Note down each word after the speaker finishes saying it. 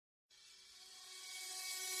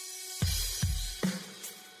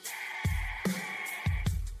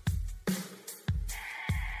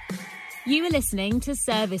You are listening to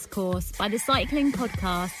Service Course by the Cycling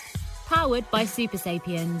Podcast, powered by Super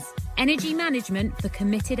Sapiens, energy management for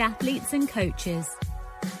committed athletes and coaches.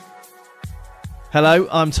 Hello,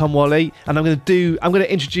 I'm Tom Whalley, and I'm going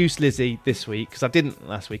to introduce Lizzie this week because I didn't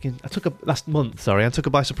last week. I took her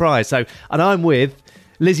by surprise. And I'm with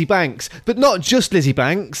Lizzie Banks, but not just Lizzie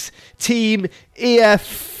Banks. Team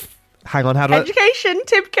EF. Hang on, how do Education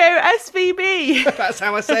Tibco SVB. That's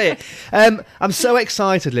how I say it. I'm so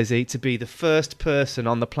excited, Lizzie, to be the first person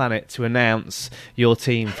on the planet to announce your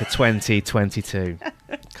team for 2022.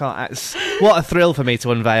 What a thrill for me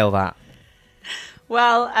to unveil that.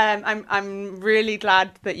 Well, I'm really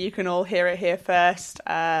glad that you can all hear it here first.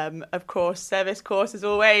 Of course, Service Course is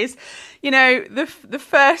always, the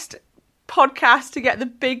first podcast to get the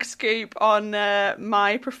big scoop on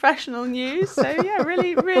my professional news. So yeah,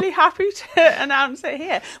 really happy to announce it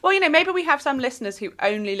here. Well, maybe we have some listeners who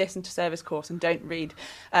only listen to Service Course and don't read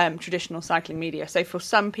traditional cycling media. So for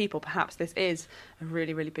some people, perhaps this is a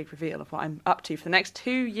really big reveal of what I'm up to for the next 2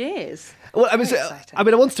 years. Well, I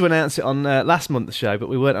wanted to announce it on last month's show, but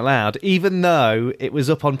we weren't allowed, even though it was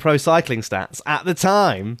up on Pro Cycling Stats at the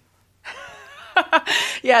time.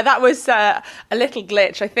 Yeah, that was a little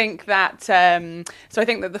glitch. I think that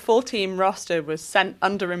the full team roster was sent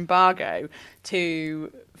under embargo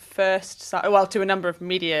to a number of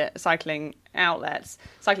cycling media outlets,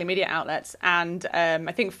 and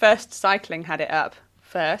I think First Cycling had it up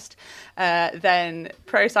first. Then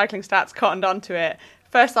Pro Cycling Stats cottoned onto it.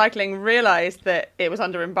 First Cycling realised that it was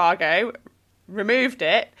under embargo, removed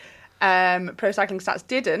it. Pro Cycling Stats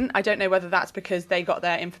didn't. I don't know whether that's because they got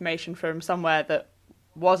their information from somewhere that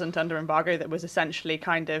wasn't under embargo, that was essentially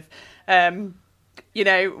kind of,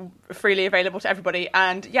 freely available to everybody.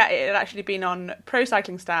 And yeah, it had actually been on Pro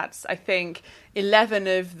Cycling Stats. I think 11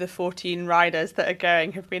 of the 14 riders that are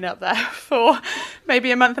going have been up there for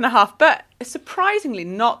maybe a month and a half. But surprisingly,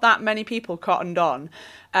 not that many people cottoned on.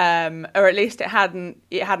 Or at least it hadn't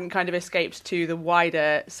kind of escaped to the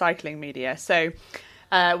wider cycling media. So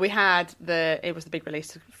it was the big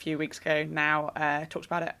release a few weeks ago now, talked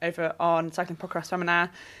about it over on Cycling Podcast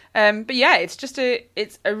Femina. But yeah,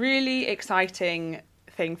 it's a really exciting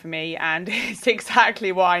thing for me, and it's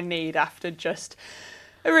exactly what I need after just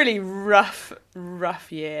a really rough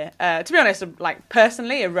year. To be honest, like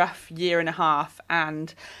personally, a rough year and a half,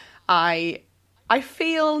 and I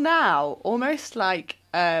feel now almost like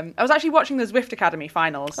I was actually watching the Zwift Academy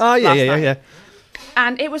finals. Oh yeah.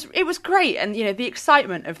 And it was great, and the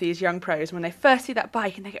excitement of these young pros when they first see that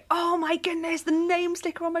bike and they go, "Oh my goodness, the name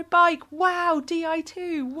sticker on my bike! Wow,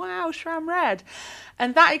 Di2! Wow, SRAM Red!"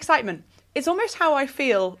 And that excitement is almost how I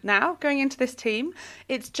feel now going into this team.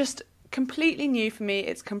 It's just completely new for me.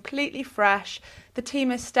 It's completely fresh. The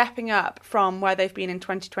team is stepping up from where they've been in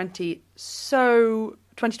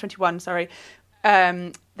 2021. Sorry.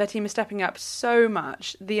 Their team is stepping up so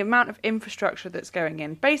much. The amount of infrastructure that's going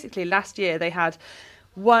in. Basically, last year they had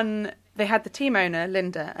the team owner,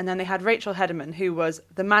 Linda, and then they had Rachel Hederman, who was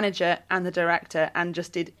the manager and the director and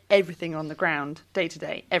just did everything on the ground, day to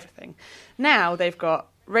day, everything. Now they've got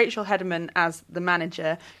Rachel Hederman as the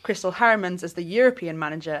manager, Crystal Harrimans as the European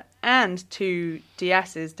manager, and two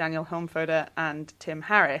DSs, Daniel Holmfoder and Tim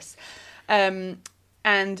Harris.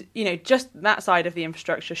 And, just that side of the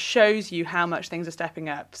infrastructure shows you how much things are stepping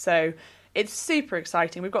up. So it's super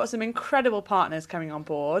exciting. We've got some incredible partners coming on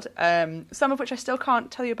board, some of which I still can't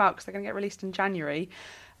tell you about because they're going to get released in January.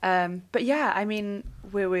 But yeah, I mean,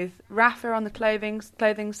 we're with Rafa on the clothing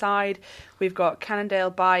side. We've got Cannondale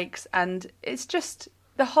Bikes, and it's just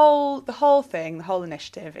the whole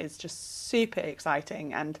initiative is just super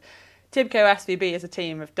exciting. And Tibco SVB as a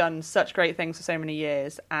team have done such great things for so many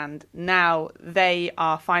years, and now they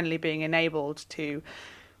are finally being enabled to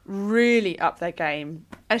really up their game,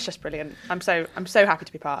 and it's just brilliant. I'm so happy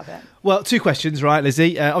to be part of it. Well, 2 questions, right,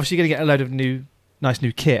 Lizzie? Obviously, you're going to get a load of nice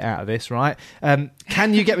new kit out of this, right?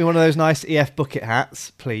 Can you get me one of those nice EF bucket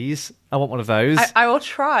hats, please? I want one of those. I will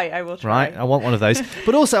try. Right, I want one of those.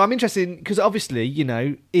 But also, I'm interested because obviously,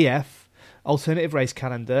 EF. Alternative race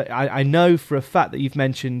calendar. I know for a fact that you've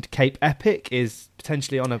mentioned Cape Epic is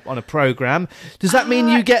potentially on a program. Does that mean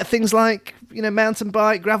you get things like mountain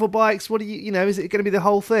bike, gravel bikes? What do is it going to be the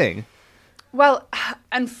whole thing? Well,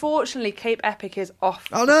 unfortunately, Cape Epic is off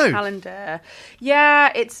the calendar.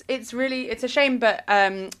 Yeah, it's a shame, but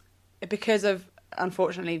because of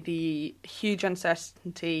unfortunately the huge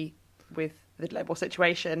uncertainty with the global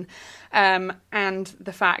situation, and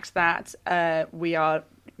the fact that we are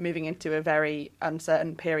moving into a very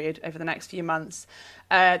uncertain period over the next few months,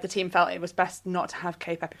 the team felt it was best not to have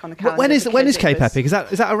Cape Epic on the calendar. When is Cape Epic? Is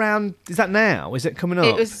that around? Is that now? Is it coming up?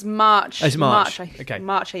 It was March. Oh, it's March. Okay.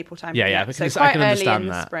 March, April time. Yeah. So Because quite I can early understand in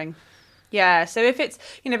the that. spring. Yeah, so if it's,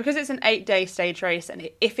 because it's an 8-day stage race, and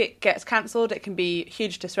if it gets cancelled, it can be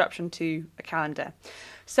huge disruption to a calendar.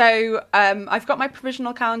 So I've got my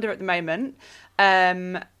provisional calendar at the moment.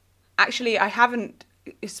 Actually, I haven't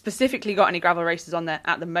specifically got any gravel races on there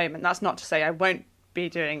at the moment. That's not to say I won't be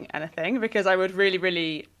doing anything, because I would really,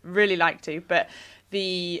 really, really like to. But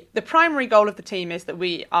the primary goal of the team is that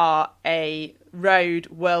we are a road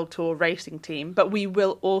world tour racing team, but we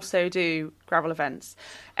will also do gravel events.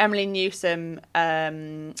 Emily Newsom,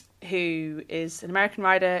 who is an American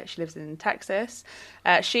rider, she lives in Texas.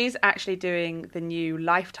 She's actually doing the new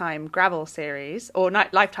Lifetime Gravel series, or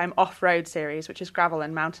Lifetime Off-Road series, which is gravel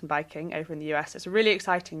and mountain biking over in the US. It's a really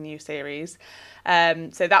exciting new series.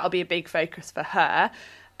 So that'll be a big focus for her.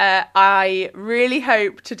 I really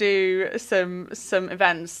hope to do some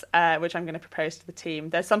events, which I'm going to propose to the team.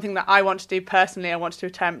 There's something that I want to do personally. I want to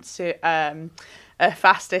attempt to a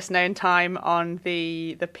fastest known time on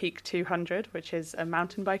the Peak 200, which is a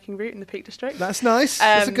mountain biking route in the Peak District. That's nice.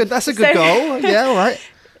 That's a good goal. Yeah, all right.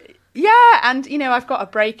 Yeah, and I've got a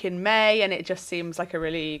break in May, and it just seems like a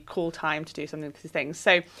really cool time to do something with these things.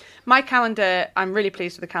 So my calendar, I'm really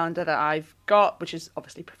pleased with the calendar that I've got, which is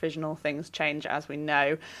obviously provisional. Things change, as we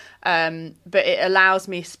know, but it allows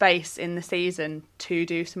me space in the season to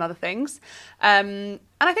do some other things, and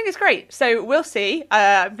I think it's great. So we'll see.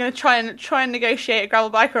 I'm going to try and negotiate a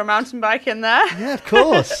gravel bike or a mountain bike in there. Yeah, of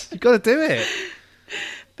course, you've got to do it.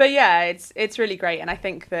 But yeah, it's really great, and I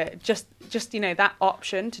think that just that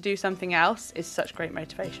option to do something else is such great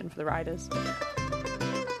motivation for the riders.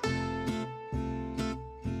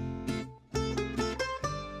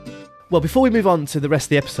 Well, before we move on to the rest of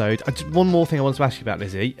the episode, one more thing I wanted to ask you about,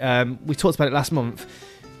 Lizzie. We talked about it last month.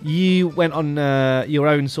 You went on your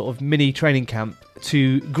own sort of mini training camp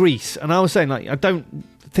to Greece, and I was saying, I don't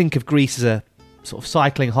think of Greece as a sort of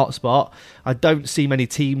cycling hotspot. I don't see many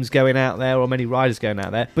teams going out there or many riders going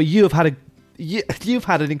out there, but you've had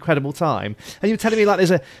an incredible time, and you were telling me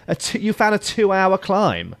there's you found a 2-hour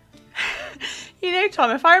climb. Tom,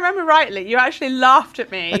 if I remember rightly, you actually laughed at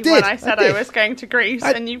me when I said I was going to Greece,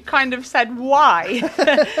 and you kind of said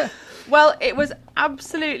why. Well, it was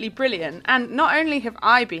absolutely brilliant, and not only have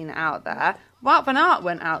I been out there, Wout van Aert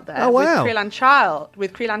went out there with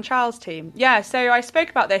Creelan Child's team. Yeah, so I spoke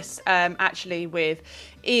about this actually with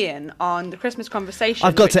Ian on the Christmas Conversation.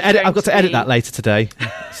 I've got to edit that later today,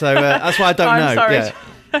 so that's why I don't know. I'm sorry.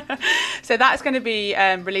 Yeah. So that's going to be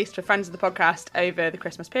released for friends of the podcast over the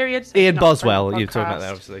Christmas period. So Ian Boswell, you're talking about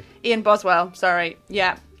there, obviously. Ian Boswell, sorry.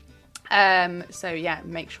 Yeah. So yeah,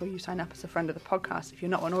 make sure you sign up as a friend of the podcast if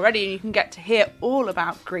you're not one already, and you can get to hear all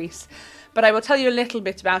about Greece. But I will tell you a little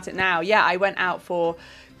bit about it now. Yeah, I went out for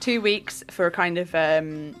 2 weeks for a kind of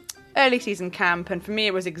early season camp, and for me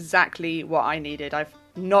it was exactly what I needed. I've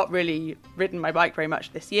not really ridden my bike very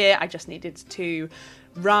much this year. I just needed to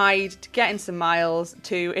ride, to get in some miles,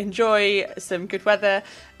 to enjoy some good weather,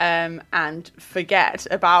 and forget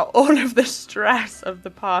about all of the stress of the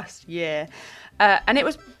past year. And it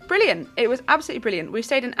was brilliant. It was absolutely brilliant. We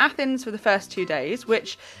stayed in Athens for the first 2 days,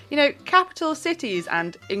 which, capital cities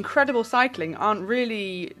and incredible cycling aren't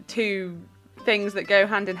really two things that go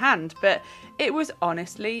hand in hand, but it was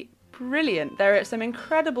honestly brilliant. There are some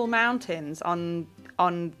incredible mountains on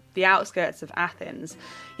the outskirts of Athens,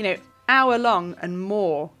 hour-long and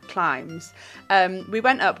more climbs. We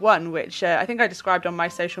went up one, which I think I described on my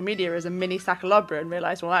social media as a mini Sacalobra, and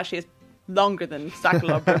realised, well, actually it's longer than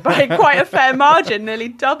Sacalobra by quite a fair margin, nearly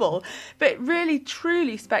double. But really,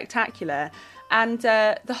 truly spectacular. And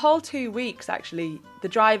the whole 2 weeks, actually, the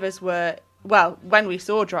drivers were, well, when we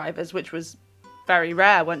saw drivers, which was very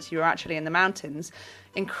rare once you were actually in the mountains,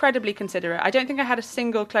 incredibly considerate. I don't think I had a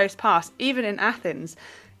single close pass, even in Athens,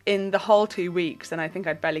 in the whole 2 weeks, and I think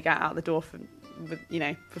I'd barely get out the door for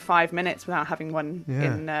 5 minutes without having one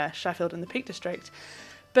in Sheffield in the Peak District.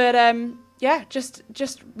 But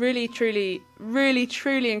just really, truly, really,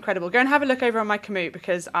 truly incredible. Go and have a look over on my Komoot,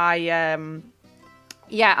 because I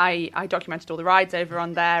documented all the rides over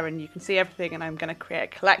on there, and you can see everything, and I'm going to create a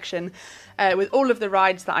collection with all of the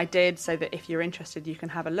rides that I did, so that if you're interested, you can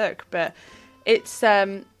have a look. But it's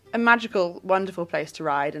a magical, wonderful place to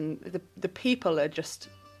ride, and the people are just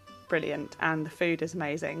brilliant, and the food is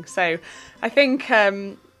amazing. So I think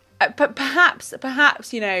perhaps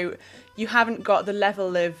you haven't got the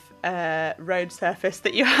level of road surface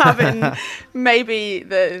that you have in maybe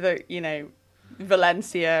the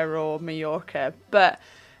Valencia or Mallorca, but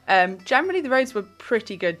Generally, the roads were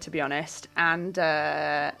pretty good, to be honest, and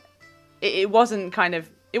it wasn't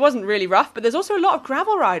really rough. But there's also a lot of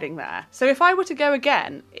gravel riding there. So if I were to go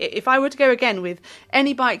again with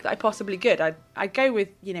any bike that I possibly could, I'd go with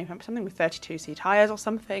something with 32C tyres or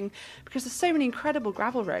something, because there's so many incredible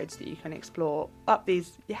gravel roads that you can explore up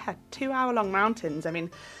these 2-hour-long mountains. I mean,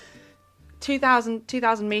 2,000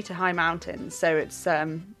 metre high mountains. So it's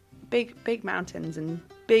big mountains and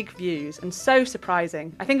big views, and so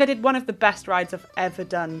surprising. I think I did one of the best rides I've ever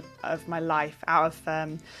done of my life out of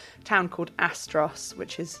a town called Astros,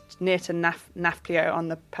 which is near to Nafplio on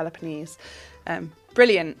the Peloponnese.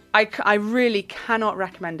 Brilliant. I really cannot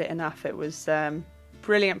recommend it enough. It was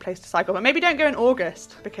brilliant place to cycle, but maybe don't go in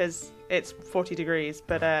August because it's 40 degrees,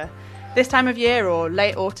 but this time of year or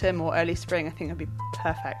late autumn or early spring, I think it'd be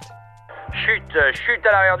perfect. Chute à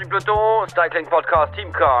l'arrière du peloton, Cycling Podcast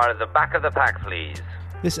Team Car at the back of the pack, please.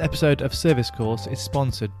 This episode of Service Course is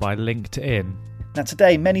sponsored by LinkedIn. Now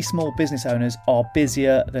today, many small business owners are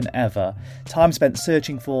busier than ever. Time spent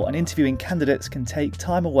searching for and interviewing candidates can take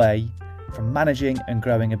time away from managing and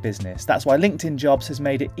growing a business. That's why LinkedIn Jobs has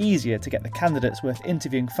made it easier to get the candidates worth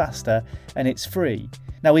interviewing faster, and it's free.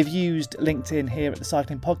 Now, we've used LinkedIn here at the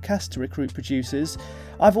Cycling Podcast to recruit producers.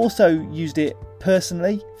 I've also used it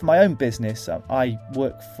personally for my own business. I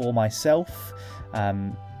work for myself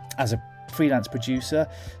as a freelance producer,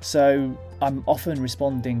 so I'm often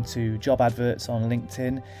responding to job adverts on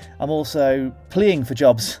LinkedIn. I'm also applying for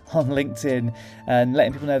jobs on LinkedIn and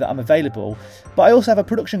letting people know that I'm available. But I also have a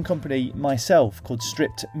production company myself called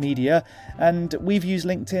Stripped Media, and we've used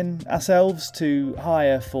LinkedIn ourselves to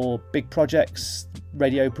hire for big projects,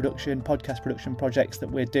 radio production, podcast production projects that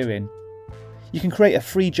we're doing. You can create a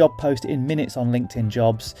free job post in minutes on LinkedIn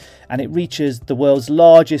Jobs, and it reaches the world's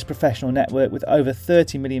largest professional network with over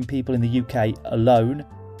 30 million people in the UK alone.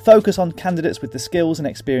 Focus on candidates with the skills and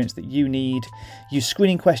experience that you need. Use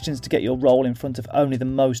screening questions to get your role in front of only the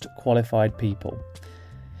most qualified people.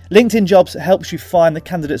 LinkedIn Jobs helps you find the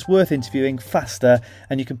candidates worth interviewing faster,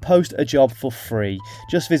 and you can post a job for free.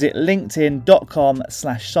 Just visit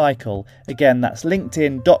linkedin.com/cycle. Again, that's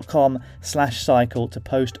linkedin.com/cycle to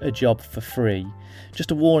post a job for free.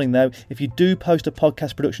 Just a warning though, if you do post a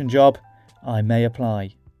podcast production job, I may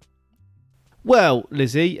apply. Well,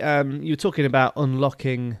 Lizzie, you were talking about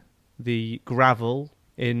unlocking the gravel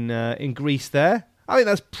in Greece there. I think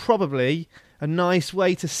that's probably a nice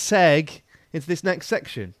way to seg into this next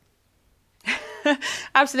section.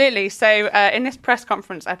 Absolutely. So in this press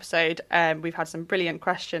conference episode, we've had some brilliant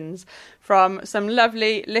questions from some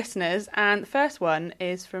lovely listeners. And the first one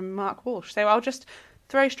is from Mark Walsh. So I'll just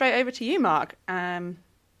throw straight over to you, Mark. Here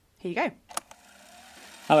you go.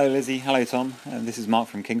 Hello, Lizzie. Hello, Tom. This is Mark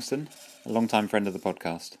from Kingston, a long-time friend of the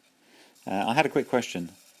podcast. I had a quick question.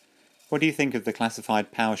 What do you think of the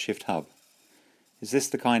classified PowerShift hub? Is this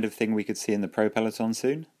the kind of thing we could see in the Pro Peloton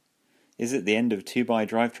soon? Is it the end of 2x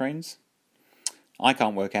drivetrains? I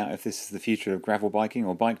can't work out if this is the future of gravel biking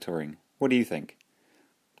or bike touring. What do you think?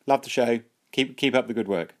 Love the show. Keep up the good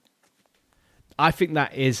work. I think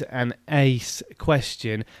that is an ace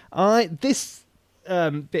question. This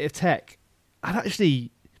bit of tech,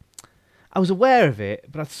 I was aware of it,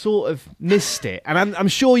 but I sort of missed it. And I'm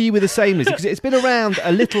sure you were the same, Lizzie, because it's been around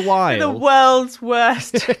a little while. The world's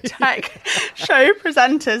worst tech show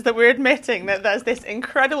presenters that we're admitting that there's this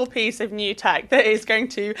incredible piece of new tech that is going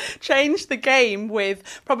to change the game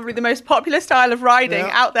with probably the most popular style of riding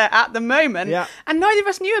out there at the moment. Yeah. And neither of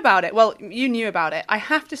us knew about it. Well, you knew about it. I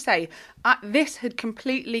have to say, this had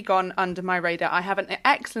completely gone under my radar. I have an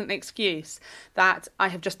excellent excuse that I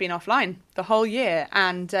have just been offline the whole year,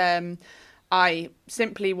 and I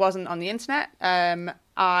simply wasn't on the internet.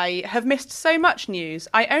 I have missed so much news.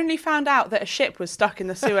 I only found out that a ship was stuck in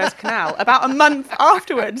the Suez Canal about a month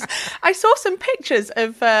afterwards. I saw some pictures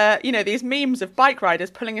of, these memes of bike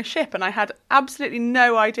riders pulling a ship, and I had absolutely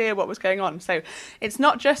no idea what was going on. So it's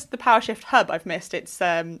not just the PowerShift hub I've missed. It's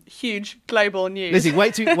huge global news. Lizzie,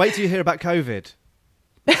 wait till you hear about COVID.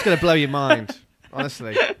 It's going to blow your mind.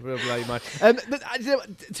 Honestly, it will blow your mind. But,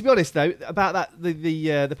 to be honest, though, about that,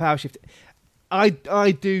 the PowerShift,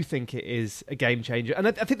 I do think it is a game changer, and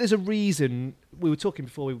I think there's a reason. We were talking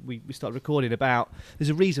before we started recording about there's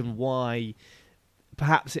a reason why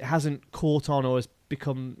perhaps it hasn't caught on or has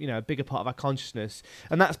become a bigger part of our consciousness,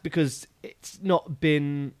 and that's because it's not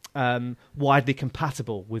been widely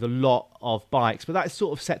compatible with a lot of bikes. But that's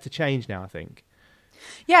sort of set to change now, I think.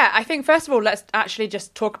 Yeah, I think first of all, let's actually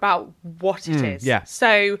just talk about what it is. Yeah.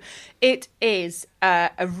 So it is a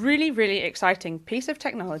really, really exciting piece of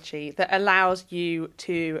technology that allows you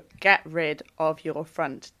to get rid of your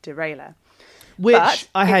front derailleur. Which But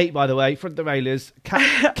I hate, by the way. Front derailleurs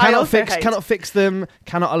I cannot also hate. cannot fix them,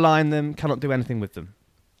 cannot align them, cannot do anything with them.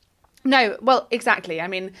 No, well, exactly. I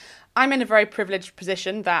mean, I'm in a very privileged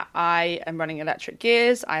position that I am running electric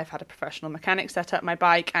gears. I have had a professional mechanic set up my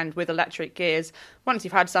bike, and with electric gears, once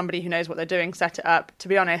you've had somebody who knows what they're doing set it up, to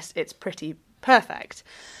be honest, it's pretty perfect.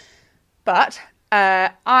 But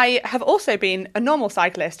I have also been a normal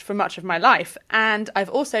cyclist for much of my life, and I've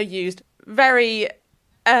also used very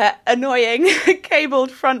annoying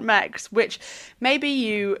cabled front mechs, which maybe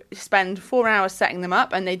you spend 4 hours setting them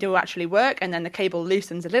up and they do actually work, and then the cable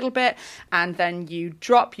loosens a little bit, and then you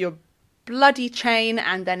drop your bloody chain,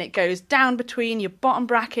 and then it goes down between your bottom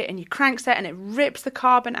bracket and your crankset, and it rips the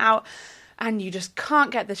carbon out, and you just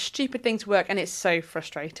can't get this stupid thing to work, and it's so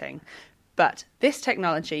frustrating. But this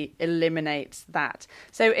technology eliminates that.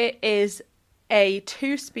 So it is a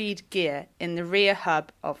 2-speed gear in the rear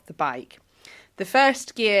hub of the bike. The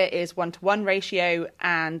first gear is 1-to-1 ratio,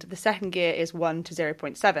 and the second gear is 1 to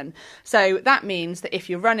 0.7. So that means that if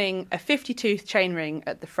you're running a 50-tooth chainring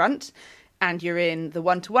at the front and you're in the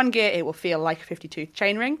 1-to-1 gear, it will feel like a 50-tooth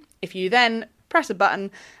chainring. If you then press a button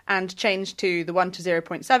and change to the 1 to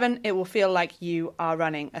 0.7, it will feel like you are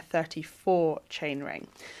running a 34 chainring.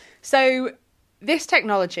 So this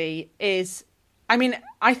technology is, I mean,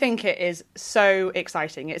 I think it is so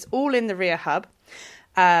exciting. It's all in the rear hub.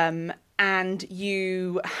 And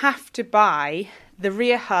you have to buy the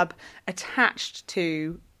rear hub attached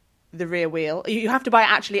to the rear wheel. You have to buy it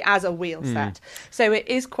actually as a wheel set. So it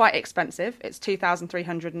is quite expensive. It's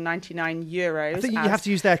 €2,399. I think you have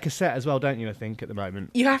to use their cassette as well, don't you, I think, at the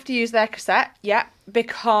moment? You have to use their cassette, yeah,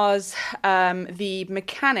 because the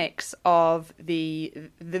mechanics of the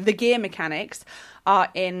gear mechanics are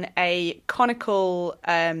in a conical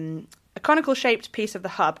shaped piece of the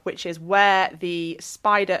hub, which is where the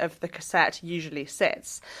spider of the cassette usually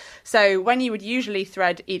sits. So when you would usually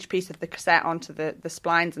thread each piece of the cassette onto the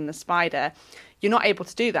splines and the spider, you're not able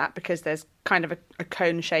to do that because there's kind of a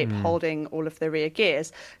cone shape holding all of the rear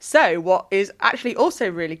gears. So what is actually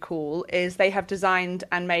also really cool is they have designed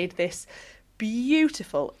and made this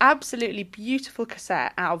beautiful, absolutely beautiful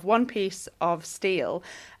cassette out of one piece of steel.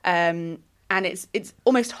 And it's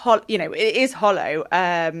almost hollow, you know, it is hollow,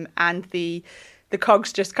 and the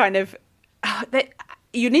cogs just kind of,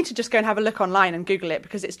 you need to just go and have a look online and Google it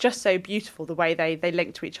because it's just so beautiful the way they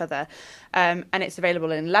link to each other. And it's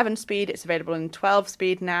available in 11-speed, it's available in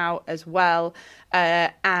 12-speed now as well.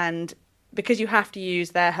 And because you have to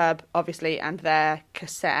use their hub, obviously, and their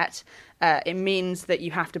cassette, it means that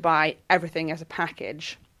you have to buy everything as a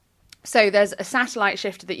package. So there's a satellite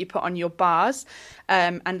shifter that you put on your bars,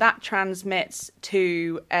 and that transmits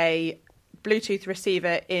to a Bluetooth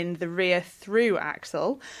receiver in the rear through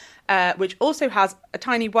axle, which also has a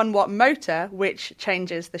tiny 1-watt motor, which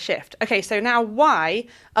changes the shift. Okay, so now why,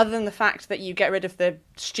 other than the fact that you get rid of the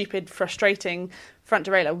stupid, frustrating front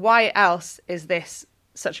derailleur, why else is this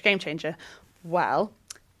such a game changer? Well,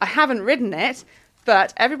 I haven't ridden it,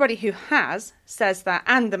 but everybody who has says that,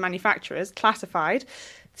 and the manufacturers, Classified,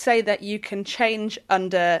 say that you can change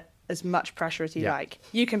under as much pressure as you like.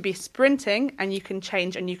 You can be sprinting and you can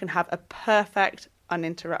change and you can have a perfect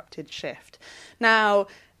uninterrupted shift. Now,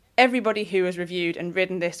 everybody who has reviewed and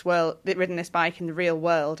ridden this bike in the real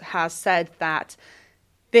world has said that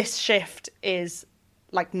this shift is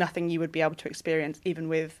like nothing you would be able to experience even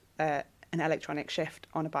with an electronic shift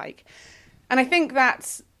on a bike. And I think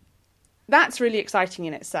that's really exciting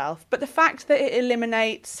in itself. But the fact that it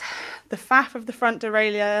eliminates the faff of the front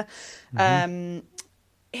derailleur,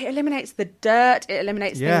 it eliminates the dirt, it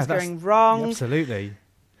eliminates things going wrong. Absolutely.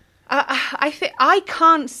 I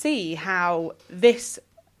can't see how this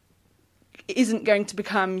isn't going to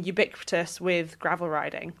become ubiquitous with gravel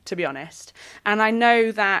riding, to be honest. And I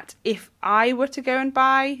know that if I were to go and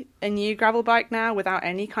buy a new gravel bike now without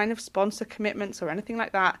any kind of sponsor commitments or anything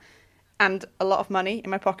like that, and a lot of money in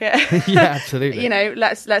my pocket. Yeah, absolutely. You know,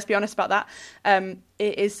 let's be honest about that.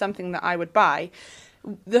 It is something that I would buy.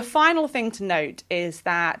 The final thing to note is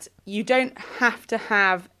that you don't have to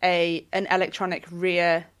have an electronic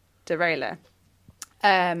rear derailleur.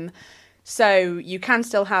 So you can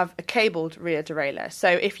still have a cabled rear derailleur. So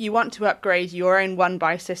if you want to upgrade your own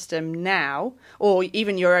 1-by system now, or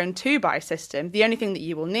even your own 2-by system, the only thing that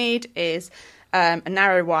you will need is a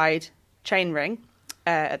narrow-wide chainring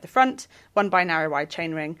at the front, 1-by narrow-wide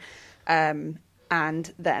chainring,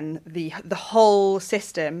 and then the whole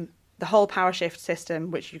system, the whole PowerShift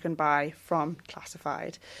system, which you can buy from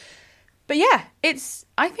Classified. But yeah,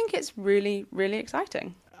 I think it's really, really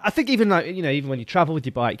exciting. I think even when you travel with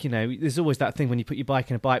your bike, there's always that thing when you put your bike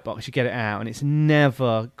in a bike box, you get it out, and it's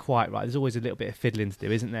never quite right. There's always a little bit of fiddling to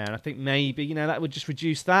do, isn't there? And I think maybe that would just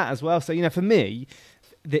reduce that as well. So for me,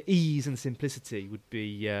 the ease and simplicity would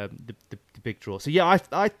be the big draw. So yeah,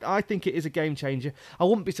 I think it is a game changer. I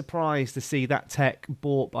wouldn't be surprised to see that tech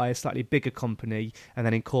bought by a slightly bigger company and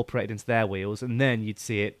then incorporated into their wheels, and then you'd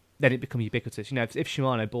see it. Then it become ubiquitous. If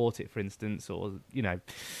Shimano bought it, for instance, or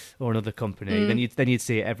another company, then you'd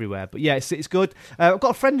see it everywhere. But yeah, it's good. I've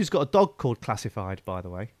got a friend who's got a dog called Classified, by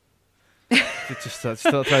the way. just throw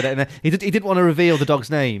that in there. He didn't want to reveal the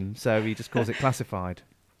dog's name, so he just calls it Classified.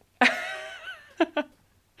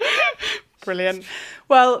 Brilliant.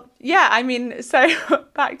 Well, yeah, I mean, so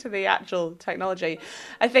back to the actual technology.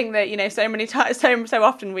 I think that, so many times, so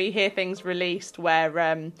often we hear things released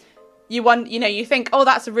where you think, oh,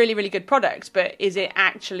 that's a really, really good product, but is it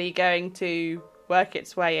actually going to work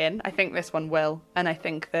its way in? I think this one will, and I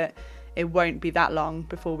think that it won't be that long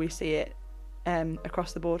before we see it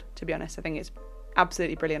across the board, to be honest. I think it's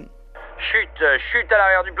absolutely brilliant. Chute à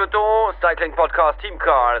l'arrière du peloton, Cycling Podcast Team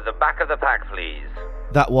Car at the back of the pack, please.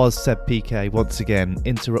 That was Seb PK once again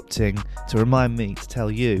interrupting to remind me to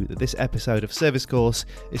tell you that this episode of Service Course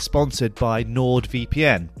is sponsored by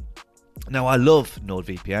NordVPN. Now, I love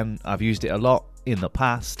NordVPN. I've used it a lot in the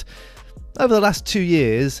past. Over the last 2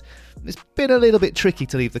 years, it's been a little bit tricky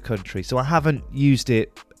to leave the country, so I haven't used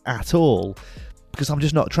it at all because I'm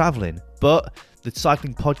just not travelling. But the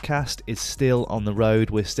cycling podcast is still on the road.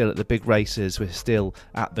 We're still at the big races. We're still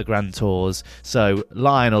at the Grand Tours. So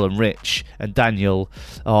Lionel and Rich and Daniel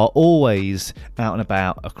are always out and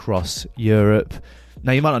about across Europe.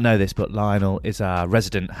 Now, you might not know this, but Lionel is our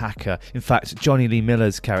resident hacker. In fact, Johnny Lee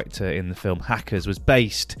Miller's character in the film Hackers was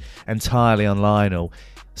based entirely on Lionel.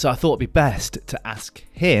 So I thought it'd be best to ask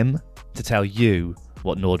him to tell you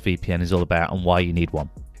what NordVPN is all about and why you need one.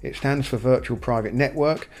 It stands for Virtual Private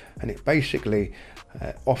Network, and it basically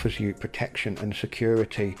offers you protection and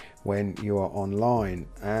security when you are online.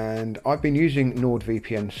 And I've been using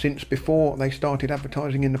NordVPN since before they started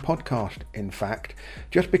advertising in the podcast, in fact,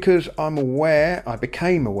 just because I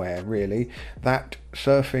became aware really, that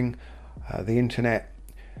surfing the internet,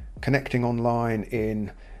 connecting online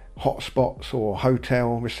in hotspots or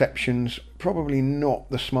hotel receptions, probably not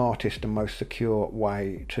the smartest and most secure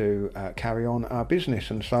way to carry on our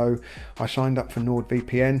business. And so I signed up for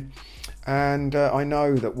NordVPN, and I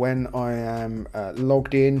know that when I am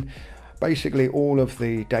logged in, basically all of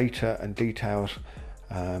the data and details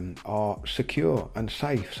are secure and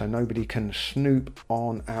safe, so nobody can snoop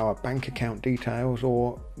on our bank account details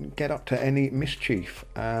or get up to any mischief,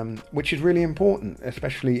 which is really important,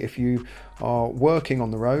 especially if you are working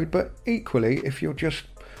on the road, but equally if you're just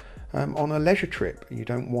on a leisure trip. You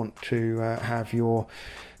don't want to have your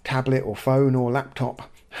tablet or phone or laptop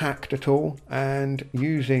hacked at all, and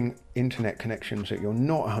using internet connections that you're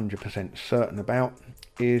not 100% certain about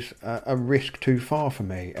is a risk too far for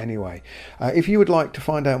me anyway. If you would like to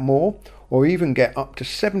find out more, or even get up to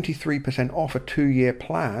 73% off a 2-year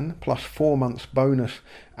plan plus 4 months bonus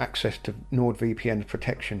access to NordVPN's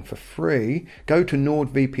protection for free, go to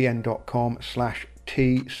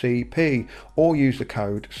nordvpn.com/TCP or use the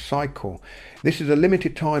code CYCLE. This is a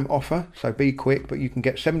limited time offer, so be quick, but you can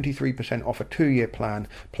get 73% off a 2-year plan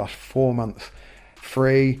plus 4 months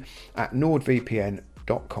free at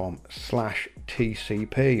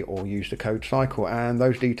nordvpn.com/TCP or use the code CYCLE, and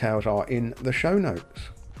those details are in the show notes.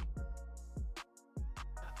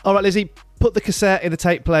 All right, Lizzie, put the cassette in the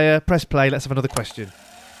tape player, press play, let's have another question.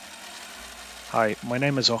 Hi, my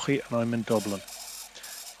name is Ochi and I'm in Dublin.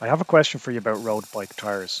 I have a question for you about road bike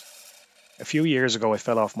tyres. A few years ago I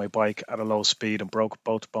fell off my bike at a low speed and broke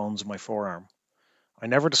both bones of my forearm. I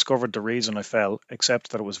never discovered the reason I fell, except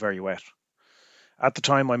that it was very wet. At the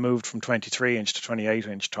time I moved from 23-inch to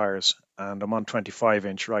 28-inch tyres, and I'm on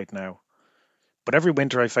 25-inch right now. But every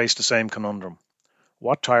winter I face the same conundrum.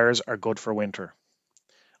 What tyres are good for winter?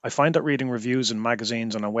 I find that reading reviews in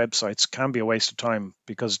magazines and on websites can be a waste of time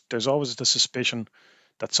because there's always the suspicion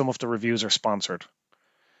that some of the reviews are sponsored.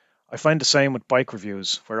 I find the same with bike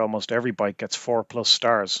reviews, where almost every bike gets 4+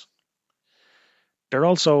 stars. There are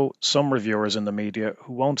also some reviewers in the media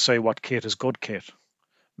who won't say what kit is good kit,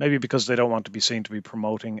 maybe because they don't want to be seen to be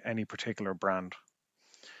promoting any particular brand.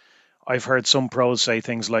 I've heard some pros say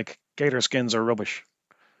things like Gator skins are rubbish,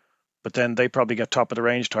 but then they probably get top of the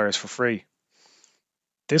range tyres for free.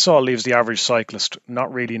 This all leaves the average cyclist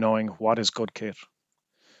not really knowing what is good kit.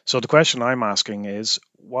 So the question I'm asking is,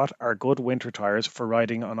 what are good winter tyres for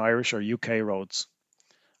riding on Irish or UK roads?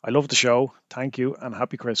 I love the show, thank you, and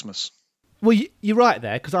happy Christmas. Well, you're right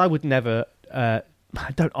there, because I would never, I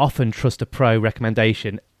don't often trust a pro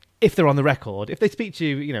recommendation if they're on the record. If they speak to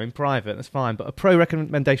you, in private, that's fine. But a pro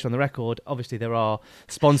recommendation on the record, obviously there are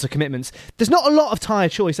sponsor commitments. There's not a lot of tyre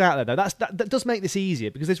choice out there, though. That does make this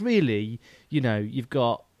easier, because there's really, you've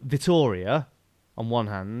got Vittoria on one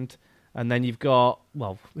hand, and then you've got,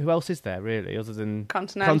 well, who else is there, really, other than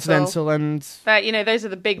Continental and... those are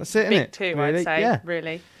the big two, really? I'd say,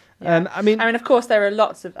 really. Yeah. I mean, of course, there are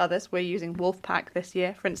lots of others. We're using Wolfpack this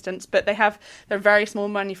year, for instance, but they're a very small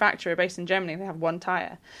manufacturer based in Germany. They have one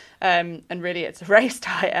tyre, and really it's a race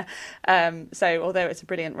tyre. So although it's a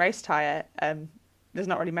brilliant race tyre, there's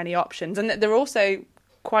not really many options. And they're also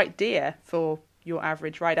quite dear for your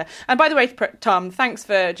average rider. And by the way, Tom, thanks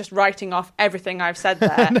for just writing off everything I've said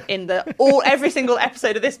there in every single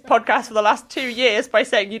episode of this podcast for the last 2 years by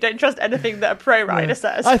saying you don't trust anything that a pro rider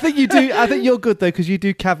says. I think you do. I think you're good though, because you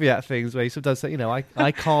do caveat things where you sometimes say,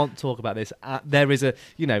 I can't talk about this. There is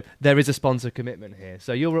a sponsor commitment here,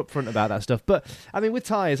 so you're upfront about that stuff. But I mean, with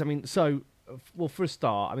tyres, well, for a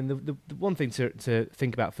start, the one thing to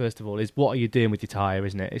think about first of all is, what are you doing with your tyre,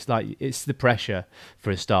 isn't it? It's the pressure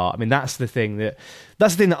for a start. That's the thing that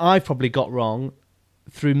I've probably got wrong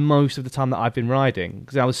through most of the time that I've been riding,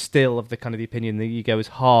 because I was still of the opinion that you go as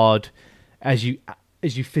hard as you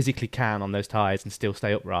physically can on those tyres and still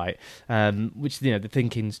stay upright, which the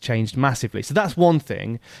thinking's changed massively. So that's one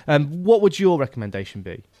thing. What would your recommendation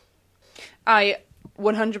be? I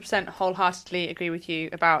 100% wholeheartedly agree with you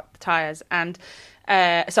about the tyres and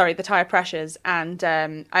the tyre pressures. And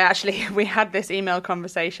we had this email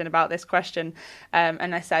conversation about this question,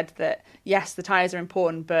 and I said that yes, the tyres are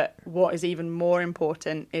important, but what is even more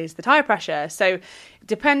important is the tyre pressure. So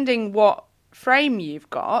depending what frame you've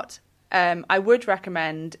got, I would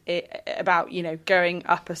recommend it about going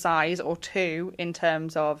up a size or two in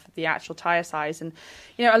terms of the actual tyre size. And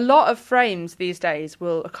a lot of frames these days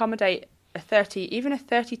will accommodate a 30, even a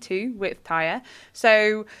 32 width tyre.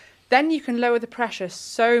 So then you can lower the pressure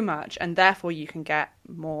so much, and therefore you can get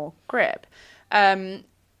more grip. And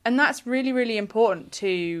that's really, really important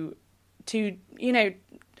to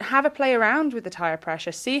have a play around with the tyre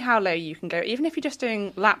pressure, see how low you can go, even if you're just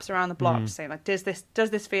doing laps around the block, to say, does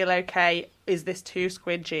this feel okay? Is this too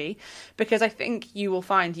squidgy? Because I think you will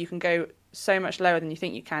find you can go so much lower than you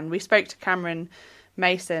think you can. We spoke to Cameron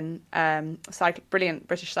Mason, brilliant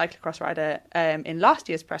British cyclocross rider, in last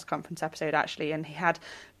year's press conference episode, actually, and he had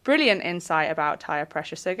brilliant insight about tyre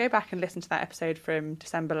pressure. So go back and listen to that episode from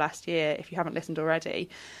December last year if you haven't listened already,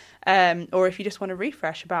 or if you just want to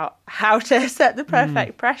refresh about how to set the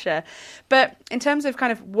perfect pressure. But in terms of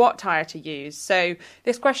kind of what tyre to use, so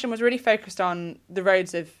this question was really focused on the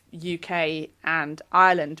roads of UK and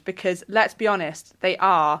Ireland, because let's be honest, they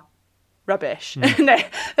are rubbish. No,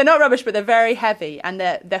 they're not rubbish, but they're very heavy and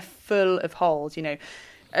they're full of holes.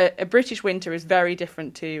 A British winter is very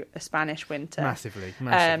different to a Spanish winter. Massively.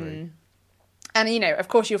 And of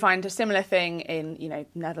course you'll find a similar thing in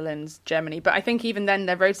Netherlands, Germany, but I think even then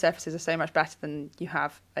their road surfaces are so much better than you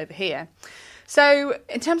have over here. So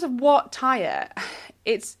in terms of what tyre,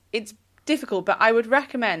 it's difficult, but I would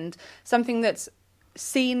recommend something that's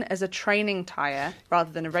seen as a training tyre rather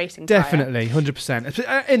than a racing tyre. Definitely,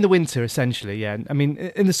 100%. In the winter, essentially, yeah.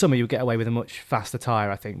 In the summer, you'll get away with a much faster tyre,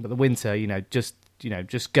 I think. But the winter, just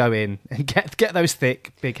go in and get those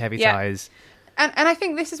thick, big, heavy tyres. And I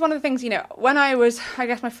think this is one of the things, when I was, I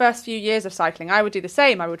guess, my first few years of cycling, I would do the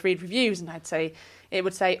same. I would read reviews and it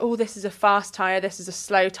would say, oh, this is a fast tyre, this is a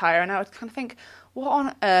slow tyre. And I would kind of think, what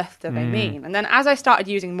on earth do they mean? And then as I started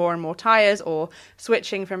using more and more tyres, or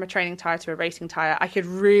switching from a training tyre to a racing tyre, I could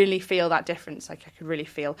really feel that difference. I could really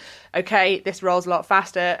feel, okay, this rolls a lot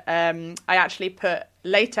faster. I actually put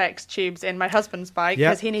latex tubes in my husband's bike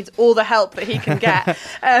because he needs all the help that he can get.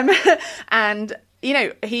 And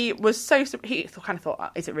he was he kind of thought, oh,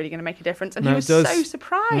 is it really going to make a difference? And he was so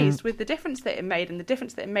surprised with the difference that it made, and the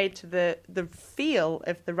difference that it made to the feel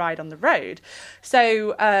of the ride on the road.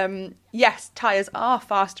 So yes, tyres are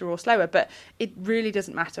faster or slower, but it really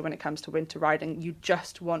doesn't matter when it comes to winter riding. You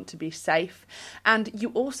just want to be safe, and you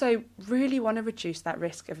also really want to reduce that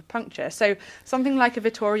risk of a puncture. So something like a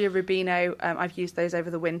Vittoria Rubino, I've used those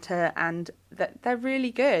over the winter, and they're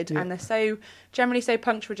really good, and they're generally so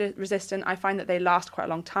puncture resistant. I find that they last quite a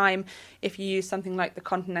long time. If you use something like the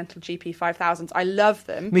Continental GP 5000s, I love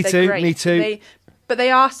them. They're great. Me too. But they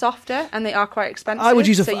are softer and they are quite expensive. I would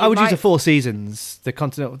use a Four Seasons.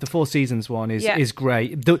 The Four Seasons one is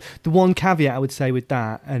great. The one caveat I would say with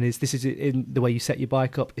that, and this is in the way you set your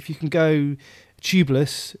bike up. If you can go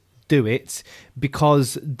tubeless, do it,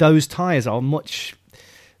 because those tyres are much.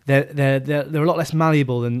 They're a lot less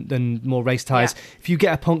malleable than more race tyres. If you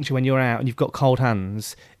get a puncture when you're out and you've got cold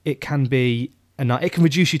hands, it can be it can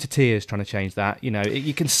reduce you to tears trying to change that.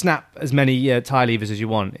 You can snap as many tyre levers as you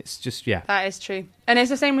want. It's just, yeah. That is true. And it's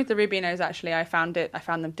the same with the Rubinos, actually. I found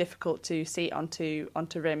them difficult to seat onto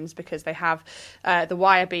rims because they have the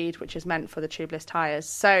wire bead, which is meant for the tubeless tyres.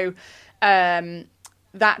 So that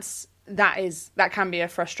can be a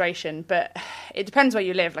frustration, but it depends where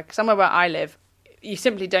you live. Like somewhere where I live, you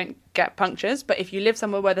simply don't get punctures. But if you live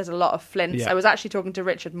somewhere where there's a lot of flints, I was actually talking to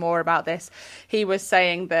Richard Moore about this. He was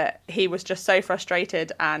saying that he was just so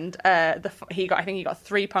frustrated, and I think he got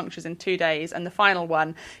 3 punctures in 2 days, and the final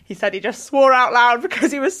one, he said he just swore out loud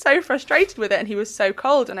because he was so frustrated with it and he was so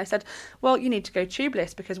cold. And I said, well, you need to go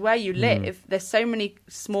tubeless because where you live, there's so many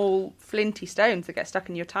small flinty stones that get stuck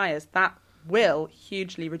in your tyres that will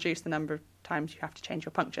hugely reduce the number of times you have to change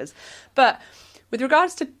your punctures. But with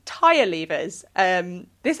regards to tyre levers,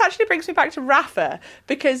 this actually brings me back to Rapha,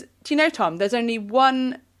 because, do you know, Tom, there's only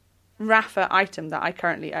one Rapha item that I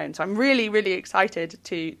currently own. So I'm really, really excited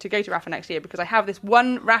to go to Rapha next year because I have this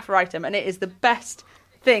one Rapha item and it is the best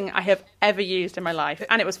thing I have ever used in my life,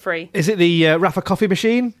 and it was free. Is it the Rapha coffee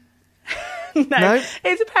machine? No,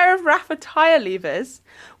 it's a pair of Rapha tyre levers,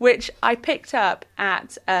 which I picked up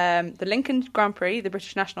at the Lincoln Grand Prix, the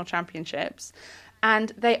British National Championships. And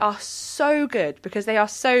they are so good because they are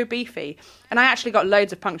so beefy. And I actually got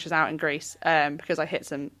loads of punctures out in Greece because I hit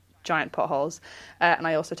some giant potholes. And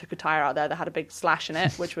I also took a tyre out there that had a big slash in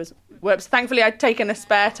it, which was whoops. Thankfully, I'd taken a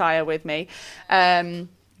spare tyre with me.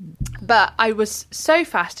 But I was so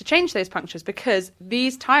fast to change those punctures because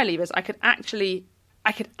these tyre levers, I could actually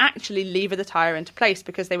lever the tyre into place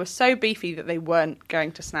because they were so beefy that they weren't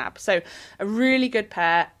going to snap. So a really good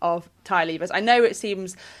pair of tyre levers. I know it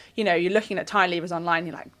seems, you're looking at tyre levers online,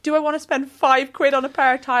 you're like, do I want to spend £5 on a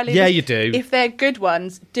pair of tyre levers? Yeah, you do. If they're good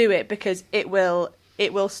ones, do it because it will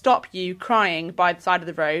stop you crying by the side of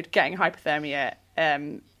the road, getting hypothermia.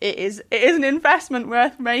 It is an investment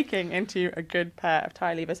worth making into a good pair of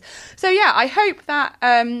tyre levers. So yeah, I hope that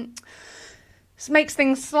makes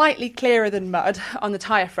things slightly clearer than mud on the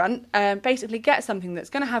tyre front. Basically get something that's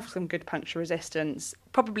going to have some good puncture resistance,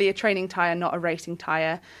 probably a training tyre, not a racing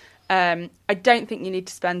tyre. I don't think you need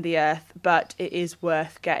to spend the earth, but it is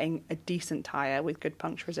worth getting a decent tyre with good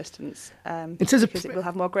puncture resistance because it will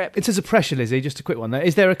have more grip. In terms of pressure, Lizzie, just a quick one there.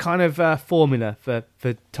 Is there a kind of formula for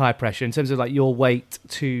tyre pressure in terms of like your weight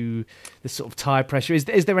to the sort of tyre pressure? Is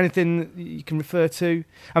there anything you can refer to?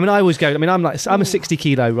 I mean, I always go, I'm a 60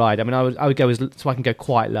 kilo rider. I mean, I would go so I can go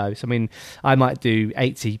quite low. So, I mean, I might do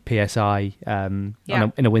 80 PSI in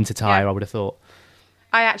a winter tyre, I would have thought.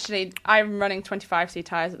 I'm running 25C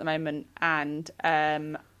tyres at the moment, and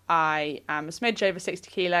I am a smidge over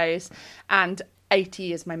 60 kilos, and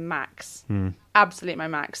 80 is my max, absolute my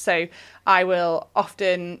max. So I will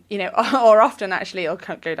often, actually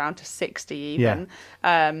it'll go down to 60 even.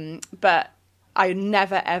 Yeah. But I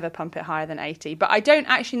never ever pump it higher than 80. But I don't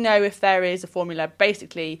actually know if there is a formula.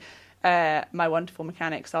 Basically, my wonderful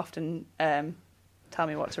mechanics often tell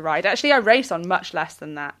me what to ride. Actually, I race on much less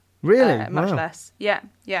than that. Really? Much less. Yeah.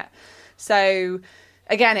 So,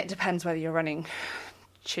 again, it depends whether you're running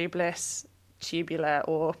tubeless, tubular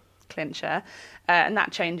or clincher. And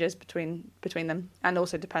that changes between them and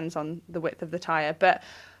also depends on the width of the tyre. But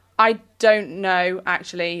I don't know,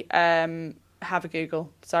 actually. Have a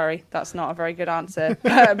Google. Sorry, that's not a very good answer.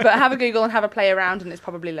 but have a Google and have a play around, and it's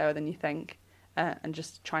probably lower than you think. And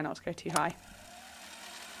just try not to go too high.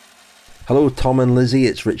 Hello Tom and Lizzie,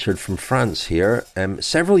 it's Richard from France here.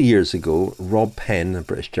 Several years ago, Rob Penn, a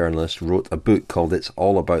British journalist, wrote a book called It's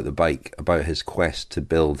All About the Bike, about his quest to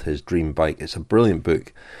build his dream bike. It's a brilliant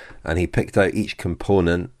book, and he picked out each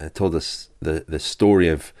component, told us the story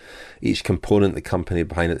of each component, the company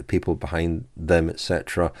behind it, the people behind them,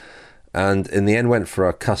 etc. And in the end went for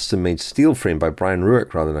a custom-made steel frame by Brian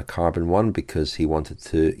Ruick rather than a carbon one, because he wanted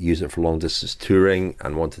to use it for long-distance touring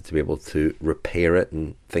and wanted to be able to repair it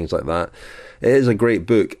and things like that. It is a great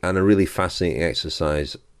book and a really fascinating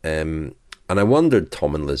exercise. And I wondered,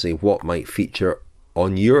 Tom and Lizzie, what might feature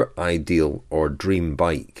on your ideal or dream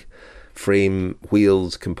bike? Frame,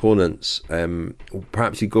 wheels, components.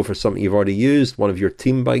 Perhaps you go for something you've already used, one of your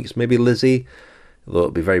team bikes, maybe, Lizzie. Although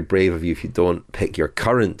it'll be very brave of you if you don't pick your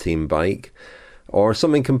current team bike, or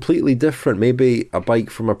something completely different, maybe a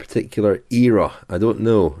bike from a particular era, I don't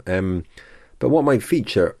know. But what might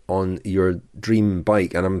feature on your dream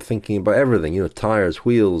bike? And I'm thinking about everything, tyres,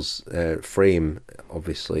 wheels, frame,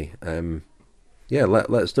 obviously. Let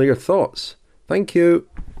us know your thoughts. Thank you.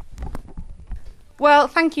 Well,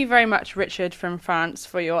 thank you very much, Richard from France,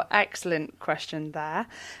 for your excellent question there.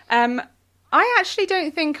 I actually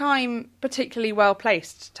don't think I'm particularly well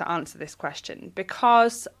placed to answer this question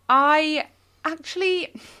because I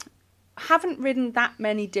haven't ridden that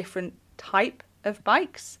many different type of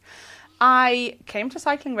bikes. I came to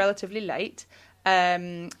cycling relatively late.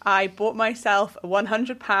 I bought myself a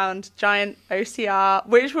 £100 giant OCR,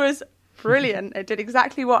 which was brilliant. It did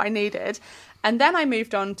exactly what I needed. And then I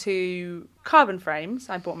moved on to carbon frames.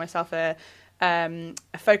 I bought myself a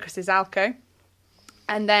Focus Isalco.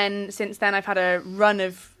 And then since then, I've had a run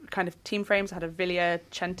of kind of team frames. I had a Villia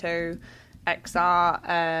Cento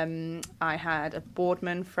XR. I had a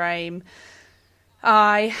Boardman frame.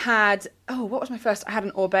 I had, what was my first? I had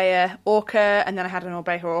an Orbea Orca, and then I had an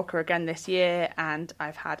Orbea Orca again this year, and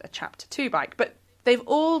I've had a Chapter 2 bike. But they've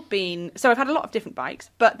all been, so I've had a lot of different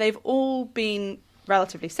bikes, but they've all been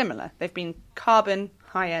relatively similar. They've been carbon,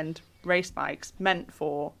 high-end race bikes meant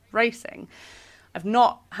for racing. I've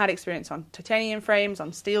not had experience on titanium frames,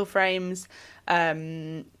 on steel frames.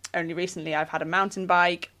 Only recently I've had a mountain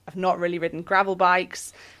bike. I've not really ridden gravel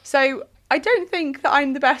bikes. So I don't think that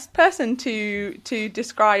I'm the best person to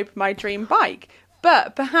describe my dream bike.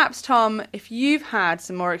 But perhaps, Tom, if you've had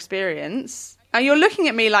some more experience, and you're looking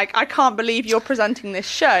at me like I can't believe you're presenting this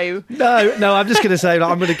show. No, I'm just going to say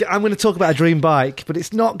I'm going to talk about a dream bike, but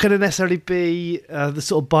it's not going to necessarily be the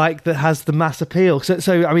sort of bike that has the mass appeal.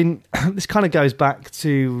 So I mean, this kind of goes back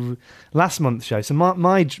to last month's show. So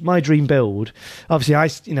my dream build, obviously,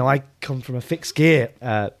 I come from a fixed gear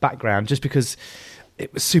background, just because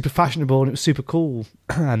it was super fashionable and it was super cool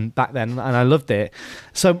back then, and I loved it.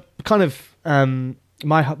 So kind of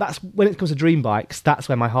that's when it comes to dream bikes. That's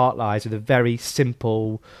where my heart lies, with a very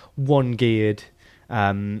simple, one-geared,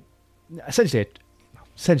 essentially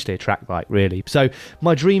a track bike, really. So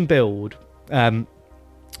my dream build, and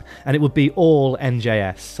it would be all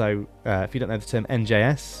NJS. So if you don't know the term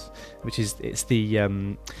NJS, which is if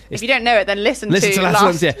you don't know it, then listen to last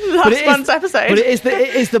month's episode. But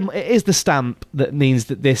it is the stamp that means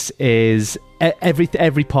that this is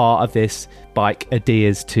every part of this bike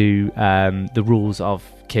adheres to the rules of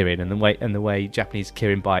Kirin and the way Japanese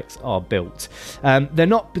Kirin bikes are built. They're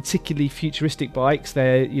not particularly futuristic bikes.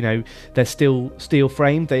 They're still steel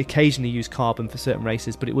framed. They occasionally use carbon for certain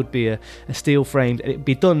races, but it would be a steel framed. It'd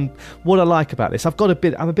be done. What I like about this, I'm a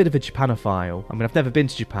bit of a Japanophile. I mean, I've never been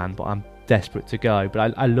to Japan, but I'm desperate to go.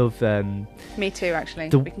 But I love. Me too, actually.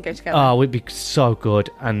 We can go together. Oh, it'd be so good,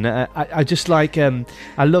 and I just like. I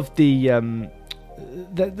love the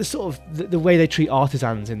sort of the way they treat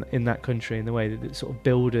artisans in that country, and the way that sort of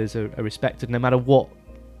builders are respected, no matter what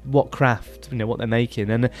craft, what they're making,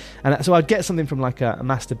 and so I'd get something from like a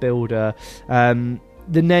master builder.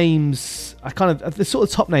 The names, the sort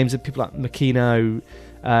of top names of people like Makino,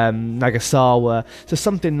 Nagasawa, so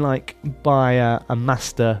something like by a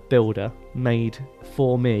master builder made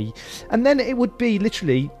for me, and then it would be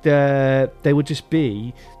literally they would just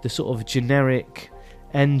be the sort of generic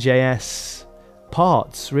NJS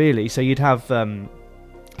parts, really. So you'd have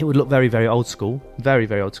it would look very, very old school, very,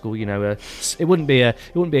 very old school. It wouldn't be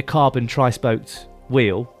a carbon tri-spoked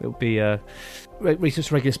wheel. It would be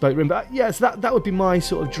just regular spoke rim. But yeah, so that would be my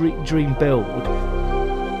sort of dream build.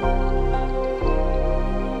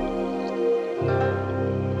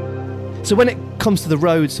 So when it comes to the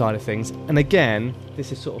road side of things, and again,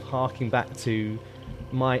 this is sort of harking back to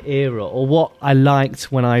my era, or what I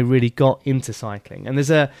liked when I really got into cycling. And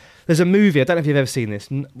there's a movie, I don't know if you've ever seen this.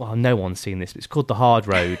 Well, no one's seen this, but it's called The Hard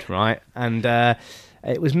Road, right? And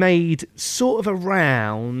it was made sort of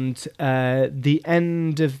around the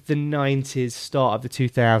end of the 90s, start of the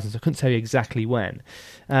 2000s. I couldn't tell you exactly when.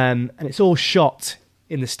 And it's all shot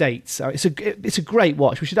in the States. So it's a great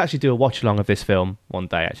watch. We should actually do a watch along of this film one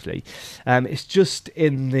day, actually. It's just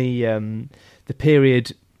in the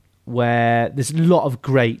period where there's a lot of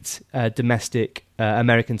great domestic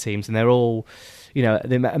American teams, and they're all,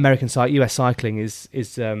 the American side, US cycling is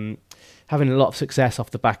having a lot of success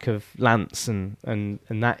off the back of Lance and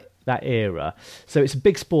that era. So it's a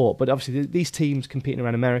big sport, but obviously these teams competing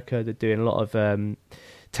around America, they're doing a lot of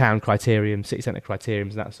town criteriums, city centre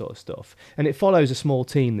criteriums, and that sort of stuff. And it follows a small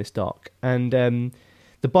team, this doc, and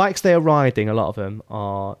the bikes they are riding, a lot of them,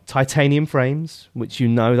 are titanium frames, which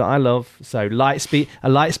that I love. So a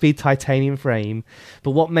Lightspeed titanium frame.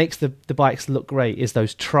 But what makes the bikes look great is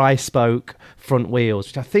those tri-spoke front wheels,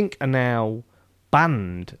 which I think are now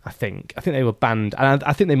banned. I think they were banned, and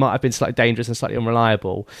I think they might have been slightly dangerous and slightly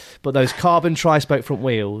unreliable. But those carbon tri-spoke front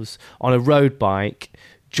wheels on a road bike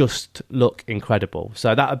just look incredible.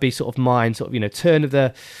 So that would be sort of mine, sort of turn of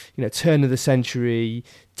the century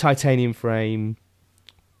titanium frame.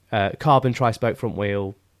 Carbon tri-spoke front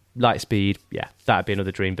wheel, Lightspeed. Yeah, that'd be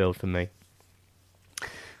another dream build for me.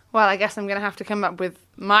 Well, I guess I'm going to have to come up with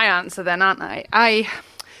my answer then, aren't I?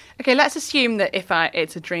 Okay, let's assume that if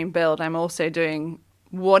it's a dream build, I'm also doing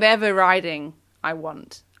whatever riding I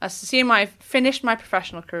want. Assume I've finished my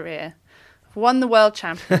professional career, I've won the world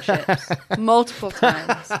championships multiple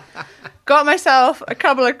times, got myself a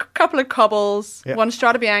couple of cobbles, won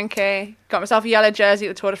Strade Bianche, got myself a yellow jersey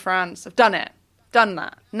at the Tour de France. I've done that.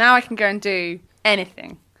 Now I can go and do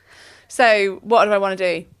anything. So what do I want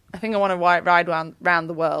to do? I think I want to ride around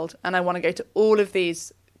the world, and I want to go to all of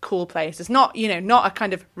these cool places. Not a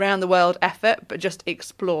kind of round the world effort, but just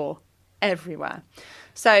explore everywhere.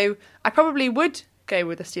 So I probably would go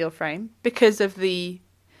with a steel frame because of the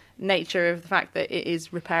nature of the fact that it is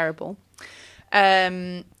repairable.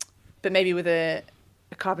 But maybe with a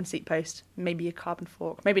carbon seat post, maybe a carbon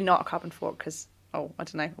fork, maybe not a carbon fork because, I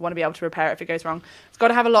don't know, I want to be able to repair it if it goes wrong. It's got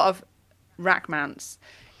to have a lot of rack mounts.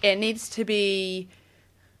 It needs to be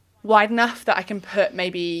wide enough that I can put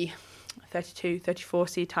maybe 32,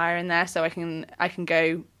 34C tyre in there, so I can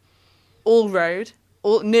go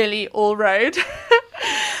nearly all road.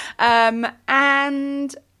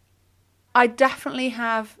 And I definitely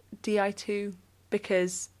have Di2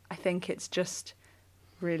 because I think it's just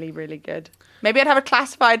really, really good. Maybe I'd have a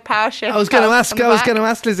classified power shift. I was going to ask,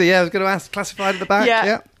 Lizzie. Yeah, I was going to ask classified at the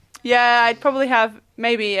back. Yeah, I'd probably have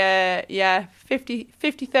maybe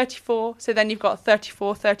 50-34. So then you've got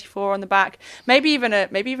 34 on the back. Maybe even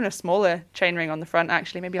a smaller chainring on the front.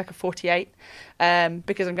 Actually, maybe like a 48,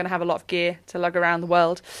 because I'm going to have a lot of gear to lug around the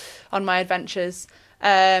world on my adventures.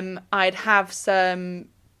 I'd have some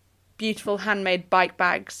beautiful handmade bike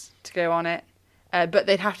bags to go on it, but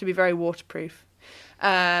they'd have to be very waterproof.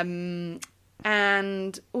 And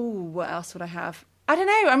what else would I have? I don't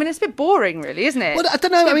know. I mean, it's a bit boring, really, isn't it? Well, I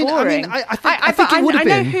don't know. I think it would have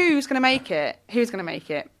been. I know who's going to make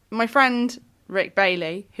it. My friend Rick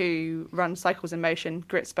Bailey, who runs Cycles in Motion,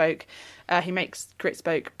 Gritspoke. He makes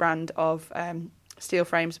Gritspoke brand of steel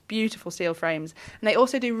frames, beautiful steel frames. And they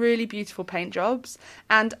also do really beautiful paint jobs.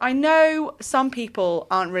 And I know some people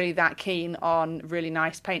aren't really that keen on really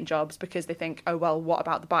nice paint jobs because they think, oh, well, what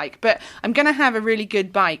about the bike? But I'm going to have a really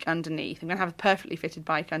good bike underneath. I'm going to have a perfectly fitted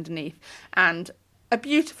bike underneath. And a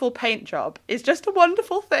beautiful paint job is just a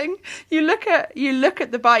wonderful thing. You look at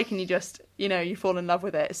the bike and you just, you fall in love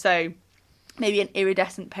with it. So maybe an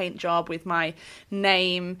iridescent paint job with my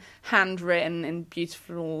name handwritten in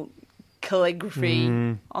beautiful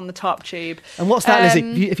calligraphy on the top tube. And what's that,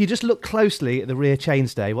 Lizzie? If you just look closely at the rear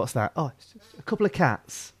chainstay, what's that? Oh, it's just a couple of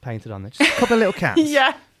cats painted on there. Just a couple of little cats.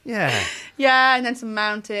 Yeah, and then some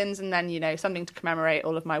mountains, and then something to commemorate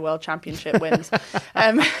all of my world championship wins.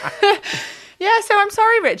 Yeah, so I'm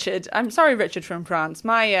sorry, Richard from France.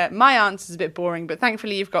 My answer's a bit boring, but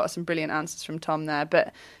thankfully you've got some brilliant answers from Tom there.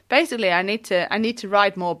 But basically, I need to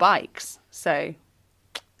ride more bikes. So I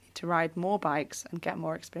need to ride more bikes and get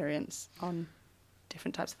more experience on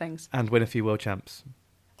different types of things. And win a few world champs.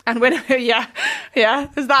 And win, yeah.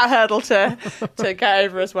 There's that hurdle to get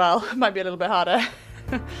over as well. It might be a little bit harder.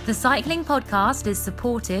 The Cycling Podcast is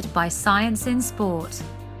supported by Science in Sport.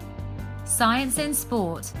 Science in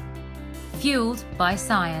Sport. Fueled by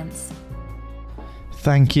science.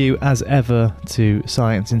 Thank you, as ever, to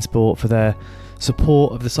Science in Sport for their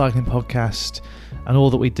support of the Cycling Podcast and all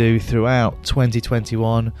that we do throughout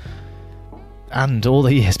 2021 and all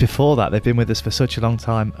the years before that. They've been with us for such a long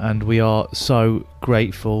time, and we are so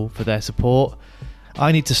grateful for their support.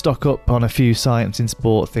 I need to stock up on a few Science in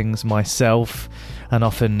Sport things myself, and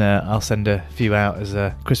often I'll send a few out as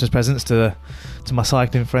Christmas presents to my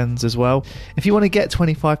cycling friends as well. If you want to get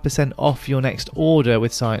 25% off your next order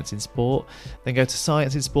with Science in Sport, then go to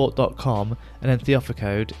scienceinsport.com and enter the offer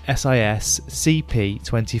code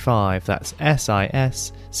SISCP25. That's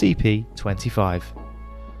SISCP25.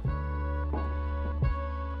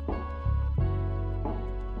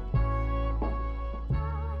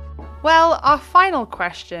 Well, our final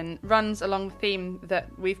question runs along the theme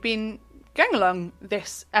that we've been going along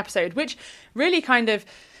this episode, which really kind of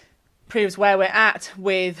proves where we're at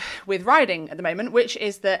with riding at the moment, which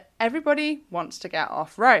is that everybody wants to get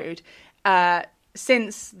off-road.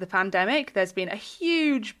 Since the pandemic, there's been a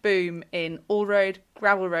huge boom in all-road,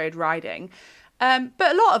 gravel road riding. But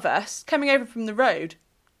a lot of us coming over from the road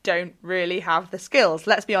don't really have the skills,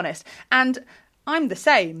 let's be honest. And I'm the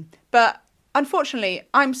same, but unfortunately,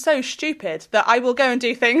 I'm so stupid that I will go and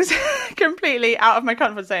do things completely out of my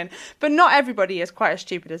comfort zone. But not everybody is quite as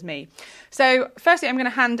stupid as me. So firstly, I'm going to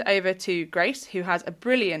hand over to Grace, who has a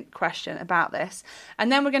brilliant question about this.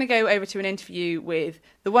 And then we're going to go over to an interview with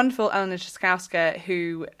the wonderful Elena Jaskowska,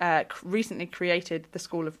 who recently created the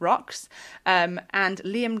School of Rocks, and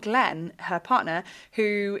Liam Glenn, her partner,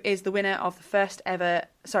 who is the winner of the first ever...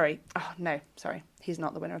 He's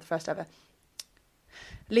not the winner of the first ever.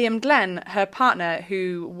 Liam Glenn, her partner,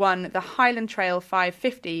 who won the Highland Trail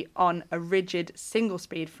 550 on a rigid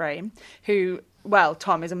single-speed frame, who, well,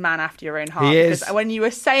 Tom is a man after your own heart. He is. Because when you were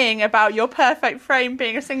saying about your perfect frame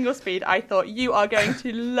being a single-speed, I thought you are going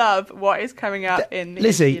to love what is coming up in the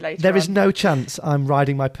Lizzie, interview later there is on. no chance I'm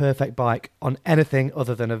riding my perfect bike on anything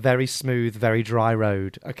other than a very smooth, very dry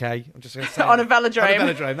road, okay? I'm just going to say On a velodrome. On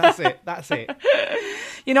a velodrome, that's it.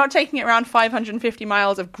 You're not taking it around 550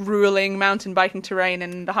 miles of gruelling mountain biking terrain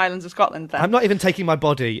in the Highlands of Scotland, then? I'm not even taking my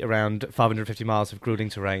body around 550 miles of grueling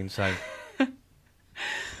terrain, so...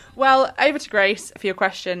 Well, over to Grace for your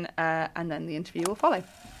question, and then the interview will follow.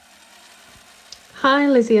 Hi,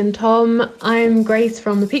 Lizzie and Tom. I'm Grace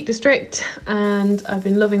from the Peak District, and I've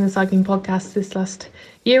been loving the cycling podcast this last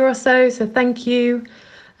year or so thank you.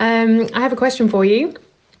 I have a question for you.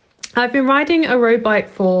 I've been riding a road bike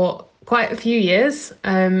for quite a few years.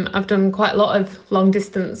 I've done quite a lot of long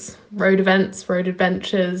distance road events, road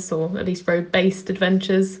adventures, or at least road based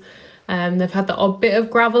adventures. They've had the odd bit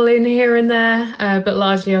of gravel in here and there, but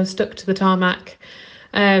largely I've stuck to the tarmac.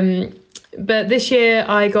 But this year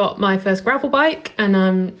I got my first gravel bike, and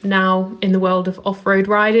I'm now in the world of off-road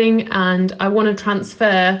riding, and I want to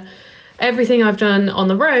transfer everything I've done on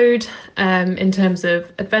the road in terms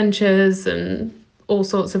of adventures and all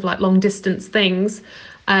sorts of like long distance things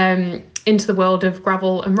into the world of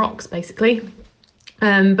gravel and rocks, basically.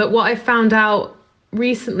 But what I found out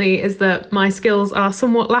recently is that my skills are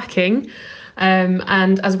somewhat lacking,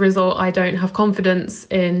 and as a result I don't have confidence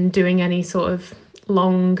in doing any sort of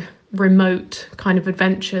long remote kind of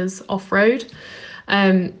adventures off-road.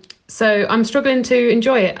 So I'm struggling to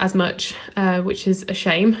enjoy it as much, which is a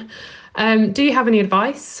shame. Do you have any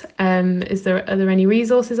advice? Are there any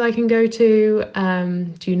resources I can go to?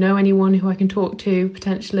 Do you know anyone who I can talk to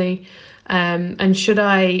potentially? And should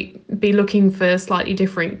I be looking for slightly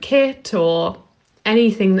different kit or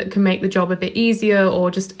anything that can make the job a bit easier,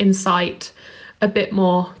 or just incite a bit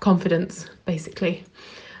more confidence, basically?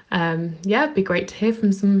 It'd be great to hear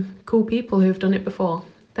from some cool people who've done it before.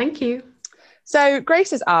 Thank you. So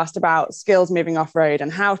Grace has asked about skills moving off-road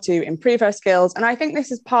and how to improve her skills. And I think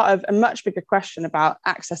this is part of a much bigger question about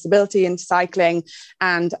accessibility in cycling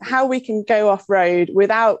and how we can go off-road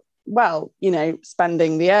without,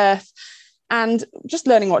 spending the earth and just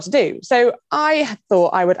learning what to do. So I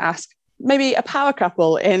thought I would ask maybe a power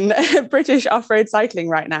couple in British off-road cycling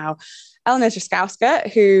right now. Elena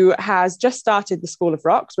Jaskowska, who has just started the School of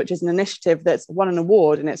Rocks, which is an initiative that's won an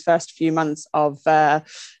award in its first few months of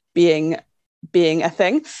being a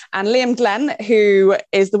thing, and Liam Glenn, who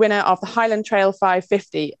is the winner of the Highland Trail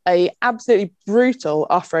 550, a absolutely brutal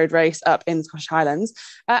off-road race up in the Scottish Highlands,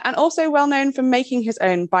 and also well known for making his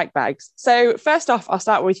own bike bags. So first off, I'll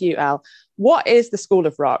start with you, Elle. What is the School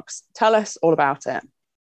of Rocks? Tell us all about it.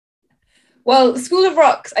 Well, the School of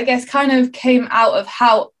Rocks, I guess, kind of came out of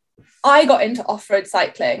how I got into off-road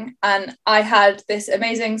cycling, and I had this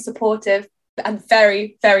amazing, supportive and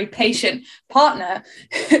very, very patient partner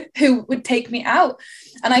who would take me out.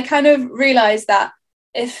 And I kind of realized that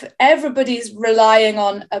if everybody's relying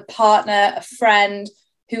on a partner, a friend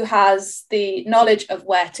who has the knowledge of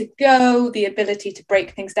where to go, the ability to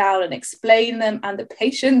break things down and explain them, and the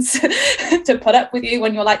patience to put up with you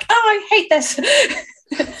when you're like, oh, I hate this.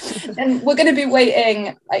 And we're going to be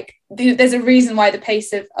waiting. Like, there's a reason why the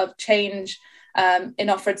pace of change in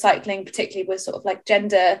off-road cycling, particularly with sort of like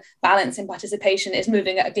gender balance and participation, is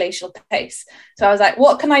moving at a glacial pace. So I was like,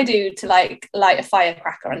 what can I do to like light a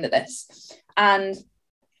firecracker under this? And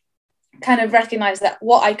kind of recognize that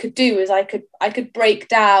what I could do is I could break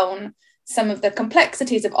down some of the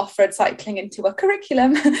complexities of off-road cycling into a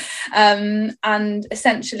curriculum, and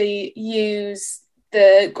essentially use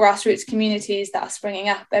the grassroots communities that are springing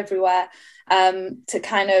up everywhere to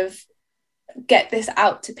kind of get this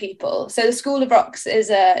out to people. So the School of Rocks it's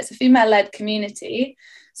a female-led community.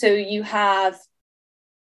 So you have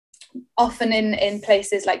often in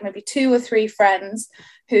places like maybe 2 or 3 friends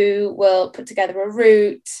who will put together a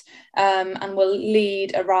route and will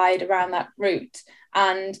lead a ride around that route.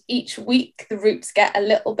 And each week the routes get a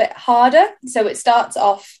little bit harder. So it starts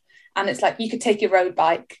off and it's like you could take your road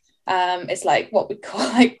bike. It's like what we call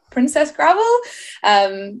like princess gravel.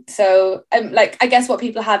 Like I guess what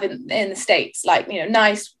people have in the States, like,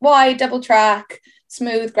 nice wide double track,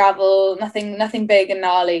 smooth gravel, nothing big and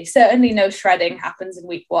gnarly. Certainly no shredding happens in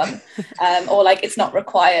week 1, or like it's not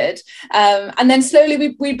required. And then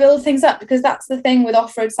slowly we build things up, because that's the thing with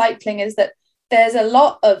off-road cycling, is that there's a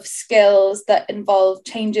lot of skills that involve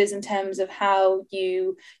changes in terms of how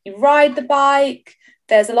you ride the bike.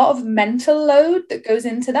 There's a lot of mental load that goes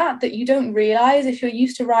into that you don't realize if you're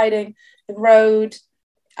used to riding the road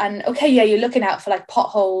okay, yeah, you're looking out for like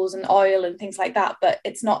potholes and oil and things like that, but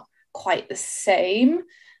it's not quite the same.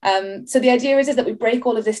 So the idea is that we break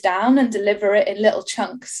all of this down and deliver it in little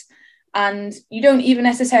chunks. And you don't even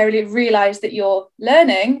necessarily realize that you're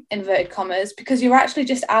learning, inverted commas, because you're actually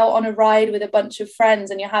just out on a ride with a bunch of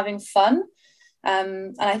friends and you're having fun.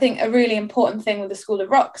 And I think a really important thing with the School of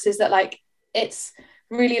Rocks is that like it's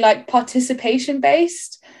really like participation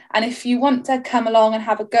based. And if you want to come along and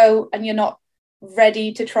have a go and you're not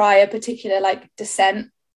ready to try a particular like descent,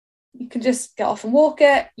 you can just get off and walk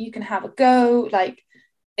it. You can have a go. Like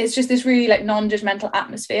it's just this really like non-judgmental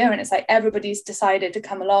atmosphere, and it's like everybody's decided to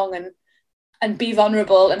come along and be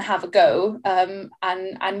vulnerable and have a go,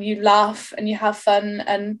 and you laugh and you have fun,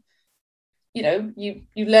 and you know you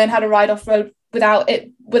learn how to ride off-road without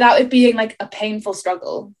it being like a painful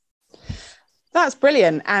struggle. That's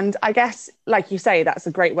brilliant. And I guess, like you say, that's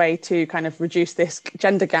a great way to kind of reduce this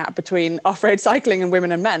gender gap between off-road cycling and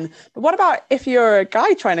women and men. But what about if you're a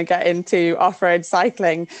guy trying to get into off-road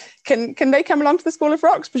cycling? Can they come along to the School of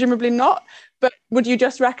Rocks? Presumably not. But would you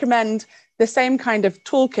just recommend the same kind of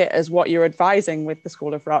toolkit as what you're advising with the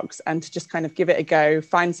School of Rocks, and to just kind of give it a go,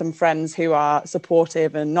 find some friends who are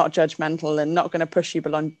supportive and not judgmental and not going to push you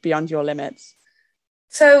beyond your limits?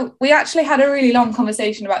 So we actually had a really long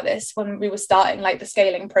conversation about this when we were starting like the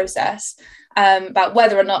scaling process, about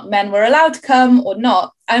whether or not men were allowed to come or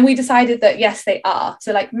not. And we decided that yes, they are.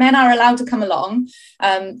 So like men are allowed to come along.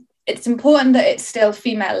 It's important that it's still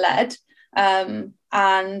female led.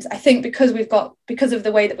 And I think because of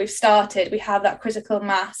the way that we've started, we have that critical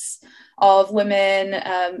mass of women,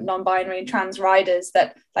 non-binary and trans riders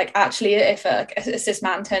that like actually if a cis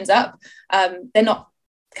man turns up, they're not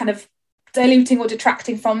kind of diluting or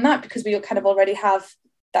detracting from that, because we kind of already have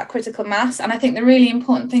that critical mass. And I think the really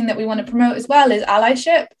important thing that we want to promote as well is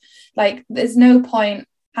allyship. Like there's no point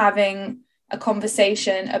having a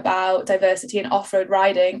conversation about diversity in off-road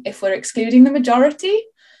riding if we're excluding the majority.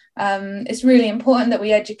 It's really important that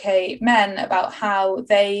we educate men about how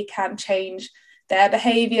they can change their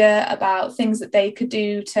behaviour, about things that they could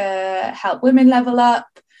do to help women level up,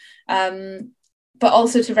 but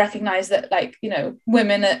also to recognise that, like, you know,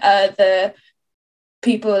 women are the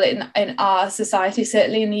people in our society,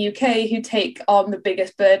 certainly in the UK, who take on the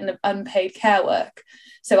biggest burden of unpaid care work.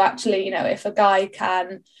 So actually, you know, if a guy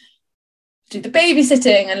can do the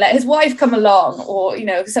babysitting and let his wife come along, or, you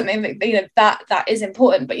know, something that, you know, that is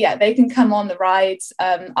important. But yeah, they can come on the rides.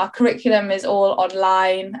 Our curriculum is all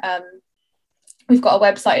online. We've got a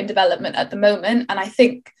website in development at the moment, and I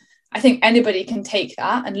think anybody can take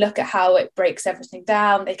that and look at how it breaks everything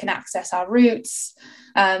down. They can access our routes,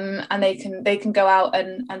 and they can go out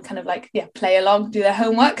and kind of like, yeah, play along, do their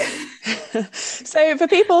homework. So for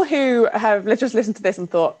people who have just listened to this and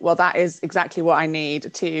thought, well, that is exactly what I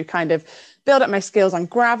need to kind of build up my skills on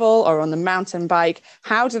gravel or on the mountain bike,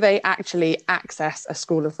 how do they actually access a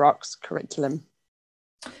School of Rocks curriculum?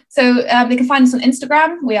 So they can find us on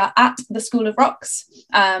Instagram. We are at the School of Rocks.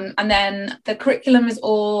 And then the curriculum is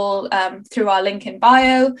all through our link in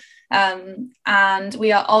bio. And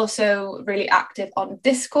we are also really active on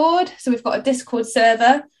Discord. So we've got a Discord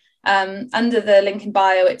server. Under the link in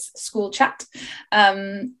bio, it's School Chat.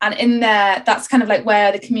 And in there, that's kind of like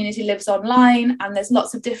where the community lives online. And there's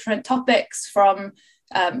lots of different topics, from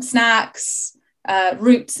snacks,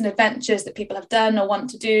 routes and adventures that people have done or want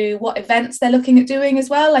to do, what events they're looking at doing as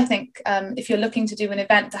well. I think if you're looking to do an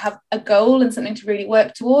event to have a goal and something to really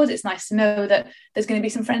work towards, it's nice to know that there's going to be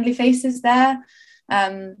some friendly faces there.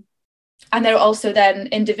 And there are also then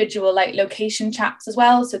individual like location chats as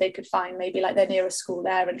well, so they could find maybe like their nearest school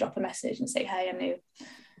there and drop a message and say, hey, I'm new.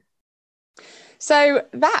 So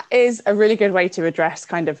that is a really good way to address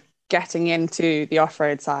kind of getting into the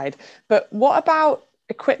off-road side. But what about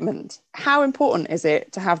equipment? How important is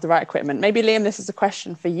it to have the right equipment? Maybe Liam, this is a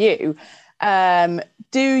question for you.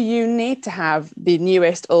 Do you need to have the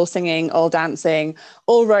newest all singing, all dancing,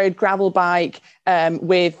 all road gravel bike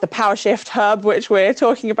with the PowerShift hub, which we're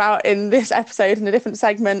talking about in this episode in a different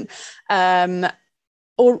segment?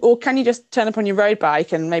 Or can you just turn up on your road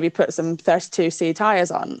bike and maybe put some 32C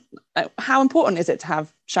tyres on? How important is it to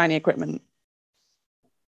have shiny equipment?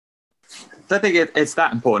 I don't think it's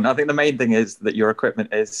that important. I think the main thing is that your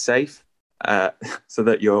equipment is safe, so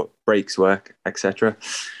that your brakes work, etc.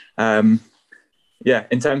 Yeah,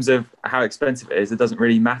 in terms of how expensive it is, it doesn't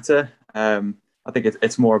really matter. I think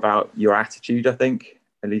it's more about your attitude, I think,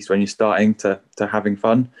 at least when you're starting to having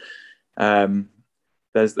fun.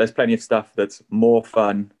 There's plenty of stuff that's more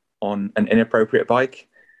fun on an inappropriate bike.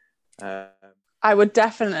 I would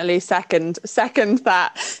definitely second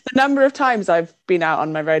that. The number of times I've been out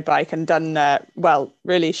on my road bike and done,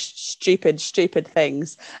 really stupid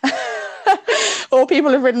things. Or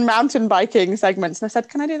people have ridden mountain biking segments and I said,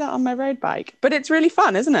 can I do that on my road bike? But it's really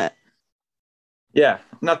fun, isn't it? Yeah.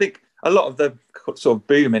 And I think a lot of the sort of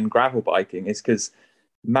boom in gravel biking is because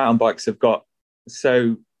mountain bikes have got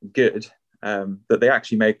so good that they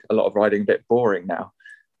actually make a lot of riding a bit boring now.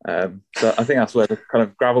 So I think that's where the kind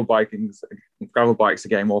of gravel bikes are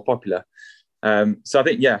getting more popular. So I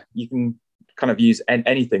think, you can kind of use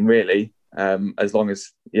anything really, as long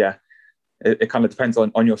as, it kind of depends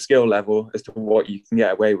on your skill level as to what you can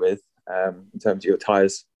get away with in terms of your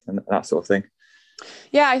tyres and that sort of thing.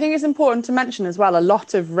 Yeah, I think it's important to mention as well, a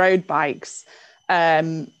lot of road bikes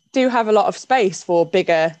do have a lot of space for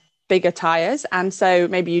bigger tyres. And so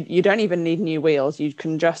maybe you don't even need new wheels. You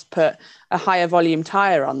can just put a higher volume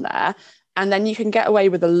tyre on there. And then you can get away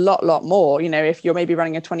with a lot more. You know, if you're maybe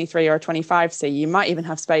running a 23 or a 25C, you might even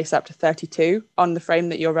have space up to 32 on the frame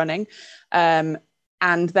that you're running.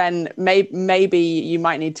 And then maybe you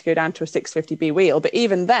might need to go down to a 650B wheel. But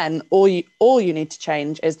even then, all you need to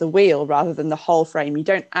change is the wheel rather than the whole frame. You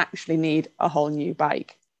don't actually need a whole new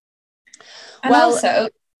bike. And also,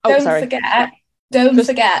 don't forget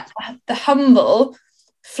the humble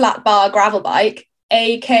flat bar gravel bike,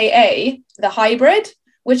 aka the hybrid,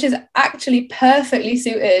 which is actually perfectly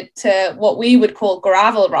suited to what we would call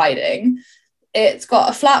gravel riding. It's got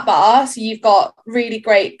a flat bar, so you've got really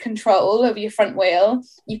great control over your front wheel.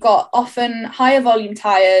 You've got often higher volume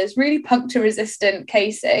tyres, really puncture resistant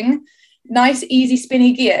casing, nice easy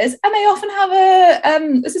spinny gears, and they often have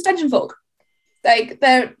a suspension fork. Like,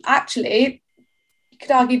 they're actually, you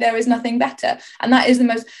could argue there is nothing better. And that is the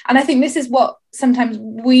most, and I think this is what sometimes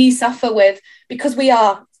we suffer with, because we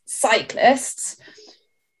are cyclists.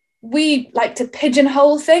 We like to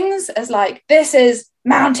pigeonhole things as like, this is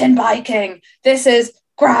mountain biking, this is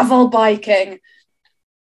gravel biking.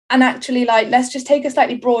 And actually, like, let's just take a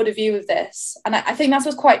slightly broader view of this. And I think that's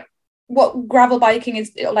what gravel biking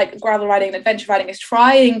is, like gravel riding and adventure riding is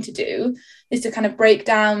trying to do, is to kind of break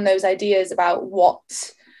down those ideas about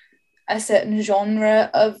what a certain genre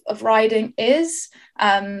of riding is.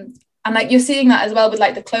 And like, you're seeing that as well with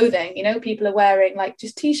like the clothing, you know, people are wearing like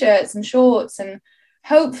just t-shirts and shorts, and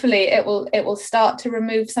hopefully it will start to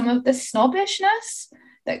remove some of the snobbishness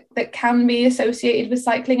that can be associated with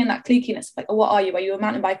cycling, and that cliqueiness. Like, oh, what are you? Are you a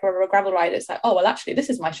mountain biker or a gravel rider? It's like, oh, well, actually, this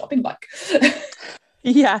is my shopping bike.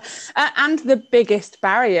 Yeah. And the biggest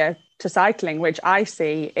barrier to cycling, which I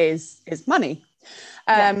see, is money.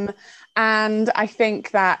 And I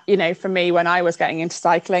think that, you know, for me, when I was getting into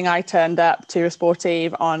cycling, I turned up to a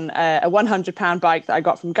Sportive on a £100 bike that I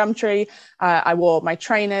got from Gumtree. I wore my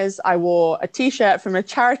trainers. I wore a T-shirt from a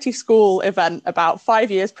charity school event about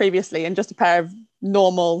 5 years previously, and just a pair of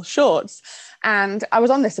normal shorts. And I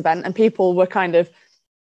was on this event, and people were kind of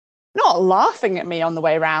not laughing at me on the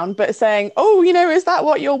way around, but saying, oh, you know, is that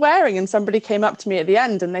what you're wearing? And somebody came up to me at the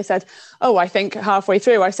end and they said, oh, I think halfway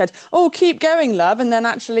through I said, oh, keep going, love. And then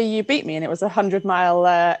actually you beat me. And it was a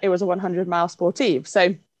 100-mile Sportive.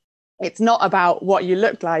 So it's not about what you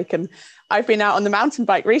look like. And I've been out on the mountain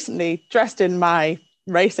bike recently dressed in my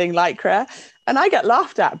racing Lycra, and I get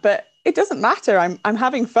laughed at, but it doesn't matter. I'm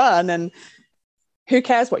having fun, and who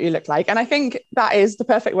cares what you look like? And I think that is the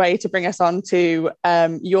perfect way to bring us on to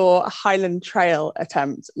your Highland Trail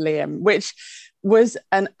attempt, Liam, which was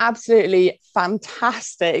an absolutely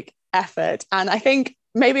fantastic effort. And I think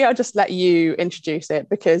maybe I'll just let you introduce it,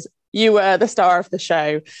 because you were the star of the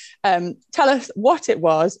show. Tell us what it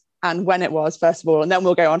was and when it was, first of all, and then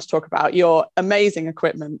we'll go on to talk about your amazing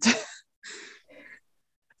equipment.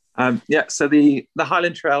 So the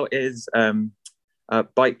Highland Trail is a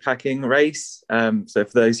bike packing race. So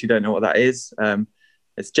for those who don't know what that is,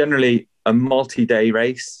 it's generally a multi-day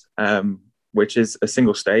race, which is a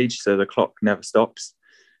single stage, so the clock never stops.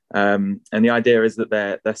 And the idea is that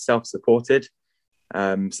they're self-supported.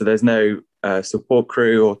 So there's no support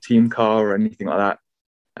crew or team car or anything like that.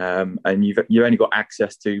 And you've only got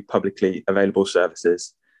access to publicly available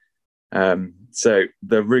services. So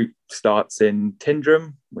the route starts in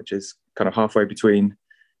Tyndrum, which is kind of halfway between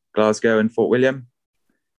Glasgow and Fort William,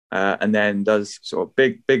 and then does sort of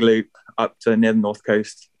big loop up to near the north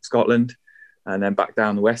coast of Scotland, and then back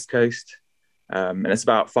down the west coast. And it's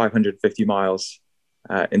about 550 miles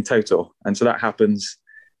in total. And so that happens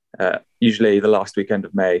usually the last weekend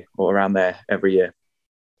of May or around there every year.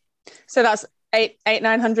 So that's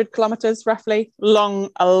 900 kilometers roughly. A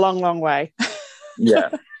long way. Yeah,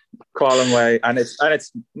 quite a long way. And it's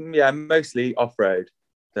mostly off-road.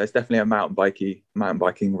 So it's definitely a mountain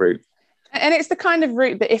biking route. And it's the kind of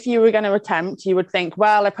route that if you were going to attempt, you would think,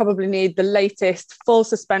 well, I probably need the latest full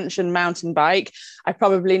suspension mountain bike. I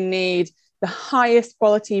probably need the highest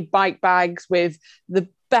quality bike bags with the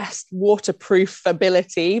best waterproof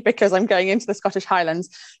ability because I'm going into the Scottish Highlands.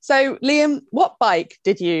 So, Liam, what bike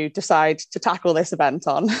did you decide to tackle this event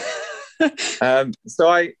on? So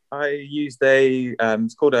I used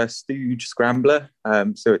it's called a Stooge Scrambler.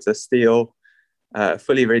 So it's a steel,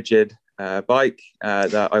 fully rigid bike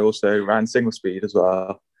that I also ran single speed as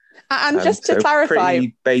well. And just to clarify,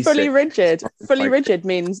 fully rigid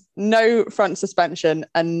means no front suspension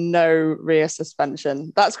and no rear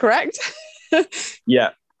suspension. That's correct?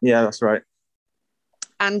 Yeah, that's right.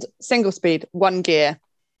 And single speed, one gear.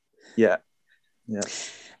 Yeah.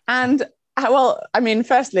 And well, I mean,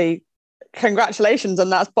 firstly, congratulations on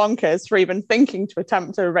that's bonkers for even thinking to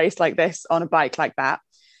attempt a race like this on a bike like that.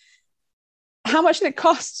 How much did it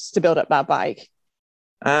cost to build up that bike?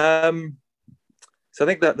 So I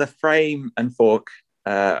think that the frame and fork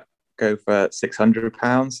go for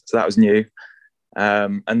 £600. So that was new.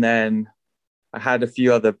 And then I had a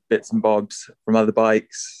few other bits and bobs from other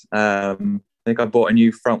bikes. I think I bought a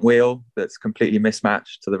new front wheel that's completely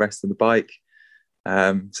mismatched to the rest of the bike.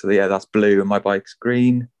 So yeah, that's blue and my bike's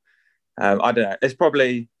green. I don't know. It's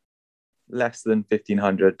probably less than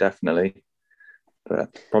 1,500, definitely,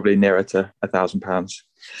 but probably nearer to £1,000.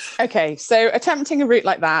 Okay, so attempting a route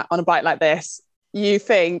like that on a bike like this, you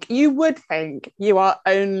would think you are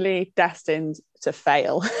only destined to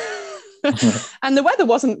fail. And the weather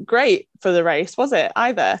wasn't great for the race, was it,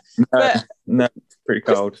 either? No, pretty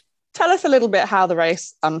cold. Tell us a little bit how the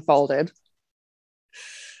race unfolded.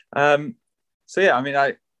 So yeah, I mean,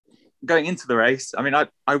 going into the race, I mean,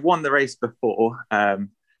 I won the race before,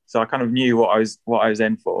 so I kind of knew what I was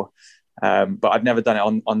in for, but I'd never done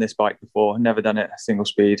it on this bike before, never done it single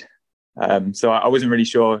speed, so I wasn't really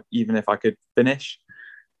sure even if I could finish,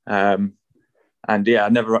 and yeah, I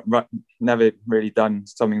never really done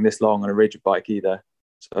something this long on a rigid bike either,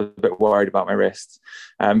 so I was a bit worried about my wrists.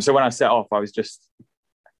 So when I set off, I was just,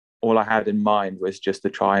 all I had in mind was just to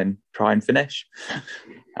try and finish.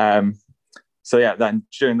 So yeah, then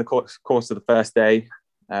during the course of the first day,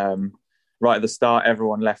 right at the start,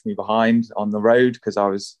 everyone left me behind on the road because I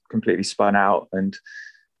was completely spun out, and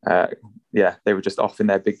yeah, they were just off in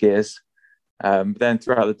their big gears. Then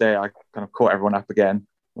throughout the day, I kind of caught everyone up again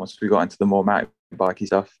once we got into the more mountain bikey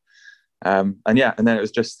stuff. And then it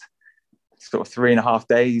was just sort of 3.5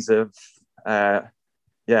 days of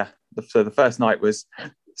So the first night was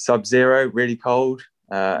sub-zero, really cold,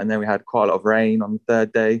 and then we had quite a lot of rain on the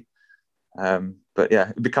third day. But yeah,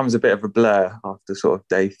 it becomes a bit of a blur after sort of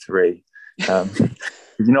day 3.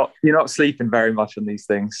 You're not sleeping very much on these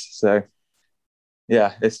things, so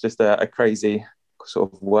yeah, it's just a crazy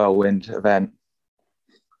sort of whirlwind event.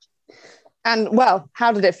 And well,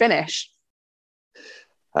 how did it finish?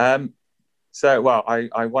 So well,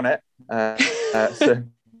 I won it. So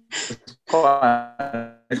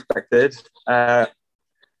quite unexpected.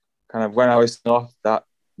 Kind of when I was off, that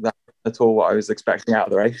at all what I was expecting out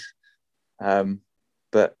of the race.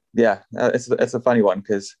 But yeah, it's a funny one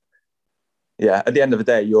because yeah, at the end of the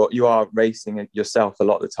day, you are racing yourself a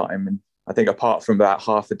lot of the time, and I think apart from about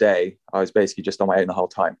half a day, I was basically just on my own the whole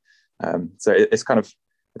time. So it's kind of,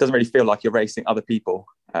 it doesn't really feel like you're racing other people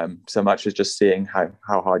so much as just seeing how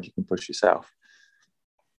hard you can push yourself.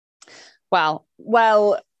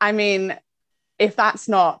 Well, I mean, if that's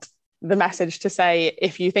not the message to say,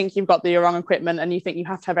 if you think you've got the wrong equipment and you think you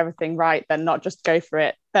have to have everything right, then not just go for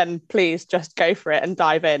it, then please just go for it and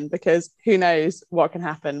dive in, because who knows what can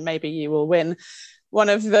happen. Maybe you will win one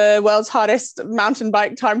of the world's hardest mountain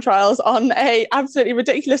bike time trials on a absolutely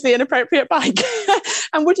ridiculously inappropriate bike.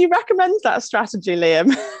 And would you recommend that strategy,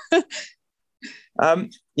 Liam?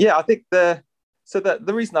 Yeah, I think the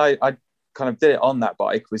reason I kind of did it on that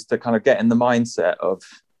bike was to kind of get in the mindset of,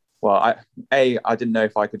 well, I didn't know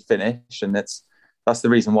if I could finish, and that's the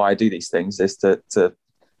reason why I do these things, is to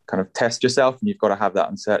kind of test yourself, and you've got to have that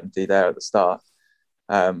uncertainty there at the start.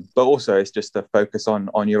 But also it's just to focus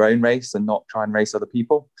on your own race and not try and race other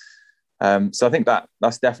people. So I think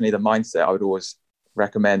that's definitely the mindset I would always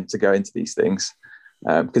recommend to go into these things.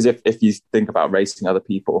 Because if you think about racing other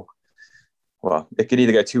people, well, it could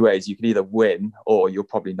either go two ways. You could either win or you'll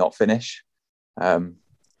probably not finish. So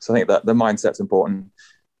I think that the mindset's important.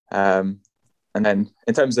 And then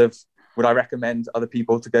in terms of, would I recommend other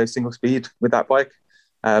people to go single speed with that bike?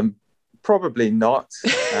 Probably not.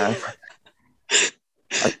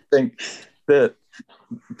 I think the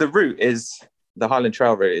route the Highland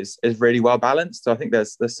Trail route is really well balanced. So I think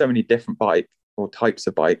there's so many different types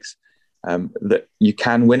of bikes that you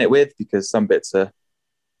can win it with, because some bits are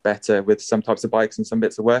better with some types of bikes and some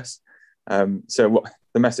bits are worse. So what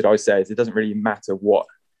the message I always say is it doesn't really matter what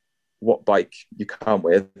bike you come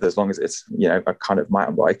with, as long as it's, you know, a kind of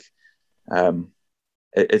mountain bike.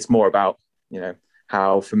 It's more about, you know,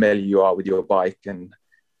 how familiar you are with your bike and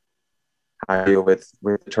how you deal with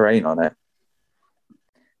the terrain on it.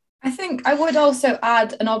 I think I would also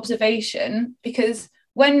add an observation, because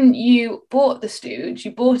when you bought the Stooge,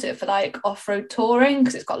 you bought it for like off-road touring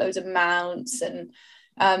because it's got loads of mounts, and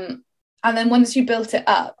then once you built it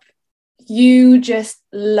up, you just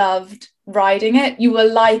loved riding it. You were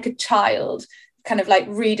like a child, kind of like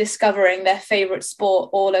rediscovering their favorite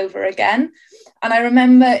sport all over again. And I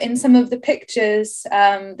remember in some of the pictures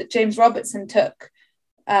that James Robertson took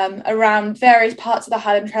around various parts of the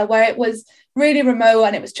Highland Trail where it was really remote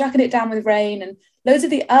and it was chucking it down with rain, and loads of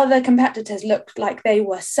the other competitors looked like they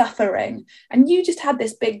were suffering, and you just had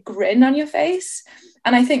this big grin on your face.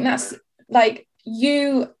 And I think that's like,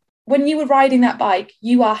 when you were riding that bike,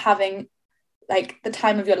 you are having like the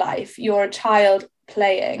time of your life. You're a child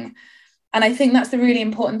playing. And I think that's the really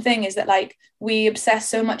important thing, is that like we obsess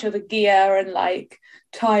so much over gear and like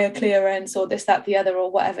tire clearance or this, that, the other,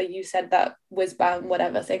 or whatever you said that whiz-bang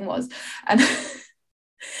whatever thing was. And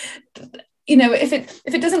you know, if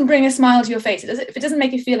it doesn't bring a smile to your face, if it doesn't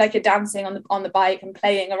make you feel like you're dancing on the bike and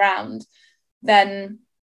playing around, then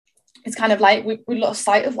it's kind of like we lost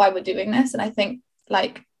sight of why we're doing this. And I think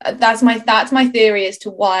like that's my theory as to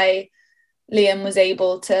why Liam was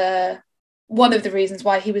able to, one of the reasons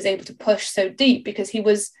why he was able to push so deep, because he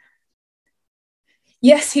was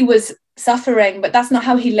suffering, but that's not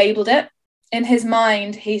how he labeled it. In his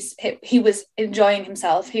mind, he was enjoying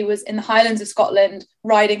himself. He was in the Highlands of Scotland,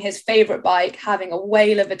 riding his favourite bike, having a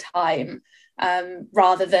whale of a time,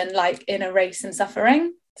 rather than like in a race and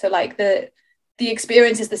suffering. So like the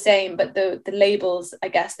experience is the same, but the labels, I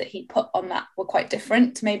guess, that he put on that were quite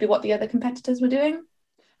different to maybe what the other competitors were doing.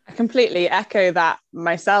 I completely echo that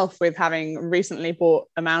myself, with having recently bought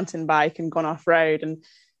a mountain bike and gone off-road. And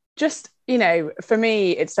just, you know, for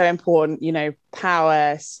me, it's so important, you know,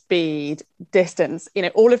 power, speed, distance, you know,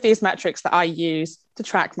 all of these metrics that I use to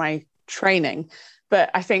track my training. But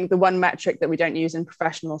I think the one metric that we don't use in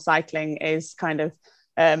professional cycling is kind of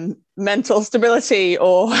mental stability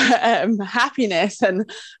or happiness. And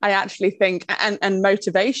I actually think, and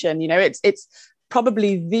motivation, you know, it's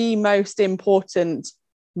probably the most important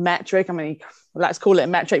metric. I mean, let's call it a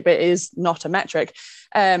metric, but it is not a metric.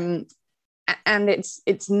 And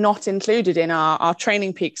it's not included in our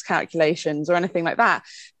training peaks calculations or anything like that.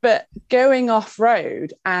 But going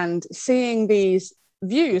off-road and seeing these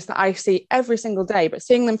views that I see every single day, but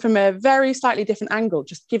seeing them from a very slightly different angle,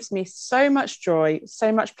 just gives me so much joy,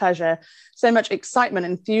 so much pleasure, so much excitement,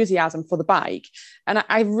 enthusiasm for the bike. And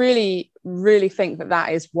I really, really think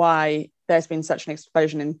that is why there's been such an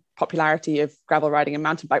explosion in popularity of gravel riding and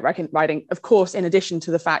mountain bike riding, of course, in addition to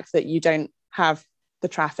the fact that you don't have the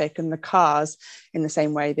traffic and the cars in the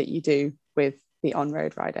same way that you do with the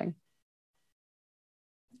on-road riding.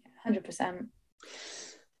 100%.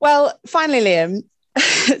 Well, finally, Liam,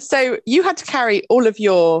 so you had to carry all of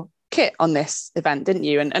your kit on this event, didn't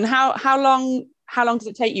you? And how long does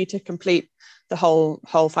it take you to complete the whole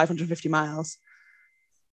 550 miles?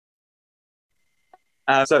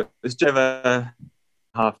 So it's just over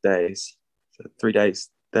half days, so 3 days,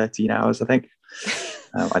 13 hours, I think.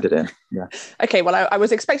 I did it. Yeah. Okay. Well, I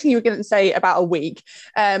was expecting you were going to say about a week,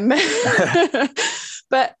 but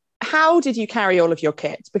how did you carry all of your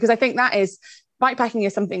kit? Because I think bikepacking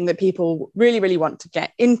is something that people really, really want to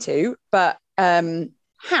get into. But how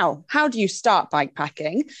do you start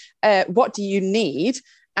bikepacking? What do you need?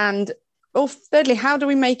 And thirdly, how do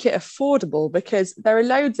we make it affordable? Because there are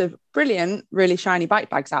loads of brilliant, really shiny bike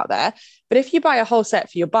bags out there. But if you buy a whole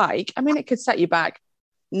set for your bike, I mean, it could set you back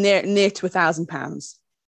near to £1,000.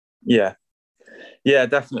 Yeah,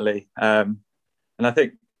 definitely. And I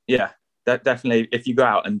think, that definitely, if you go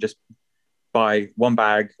out and just buy one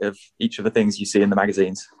bag of each of the things you see in the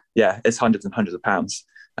magazines, it's hundreds and hundreds of pounds.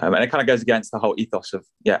 And it kind of goes against the whole ethos of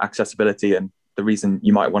accessibility, and the reason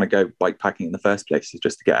you might want to go bikepacking in the first place is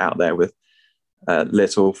just to get out there with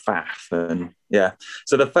little faff. And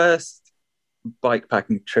so the first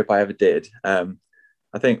bikepacking trip I ever did, I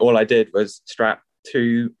think all I did was strap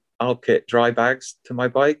 2 Alpkit dry bags to my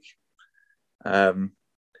bike. I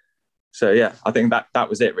think that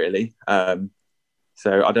was it really.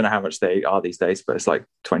 So I don't know how much they are these days, but it's like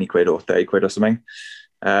 20 quid or 30 quid or something.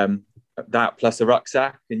 That plus a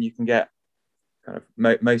rucksack, and you can get kind of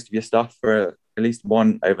most of your stuff for at least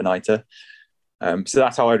one overnighter. So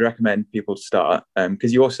that's how I'd recommend people to start.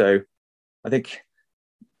 Because you also, I think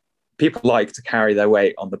people like to carry their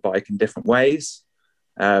weight on the bike in different ways.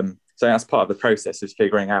 So that's part of the process, is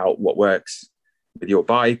figuring out what works with your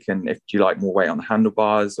bike, and if you like more weight on the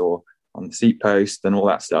handlebars or on the seat post and all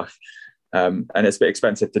that stuff. And it's a bit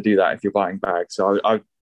expensive to do that if you're buying bags. So I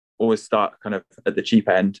always start kind of at the cheap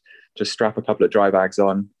end, just strap a couple of dry bags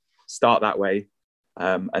on, start that way.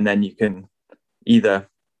 And then you can either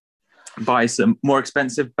buy some more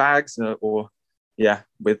expensive bags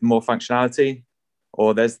with more functionality,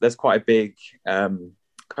 or there's quite a big kind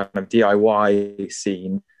of DIY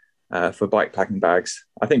scene for bike packing bags.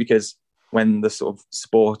 I think because when the sort of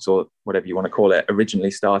sport, or whatever you want to call it,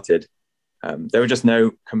 originally started, there were just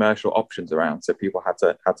no commercial options around, so people had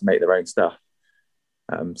to make their own stuff.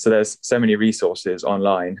 So there's so many resources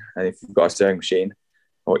online, and if you've got a sewing machine,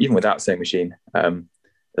 or even without a sewing machine,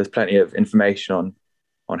 there's plenty of information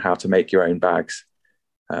on how to make your own bags.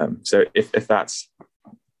 So if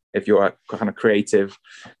you're a kind of creative,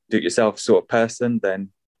 do-it-yourself sort of person,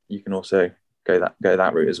 then you can also go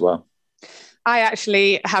that route as well. I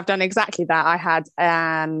actually have done exactly that. I had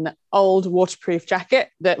an old waterproof jacket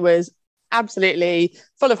that was absolutely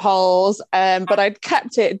full of holes, but I'd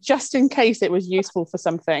kept it just in case it was useful for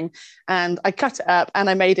something, and I cut it up and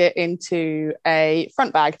I made it into a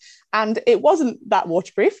front bag. And it wasn't that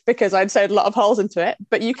waterproof because I'd sewed a lot of holes into it,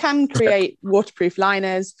 but you can create waterproof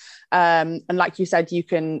liners. And like you said, you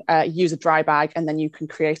can use a dry bag, and then you can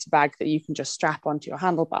create a bag that you can just strap onto your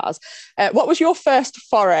handlebars. What was your first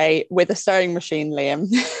foray with a sewing machine, Liam?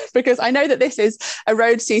 Because I know that this is a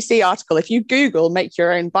Road CC article. If you Google make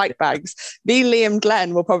your own bike bags, the Liam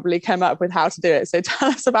Glenn will probably come up with how to do it. So tell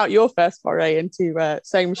us about your first foray into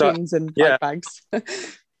sewing machines and bike bags.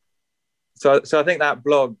 So I think that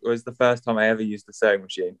blog was the first time I ever used a sewing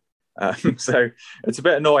machine. So it's a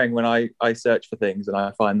bit annoying when I search for things and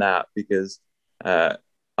I find that, because I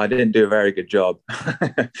didn't do a very good job.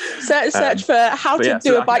 Search for how to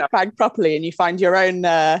do a bike bag properly, and you find your own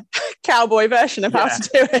cowboy version of how to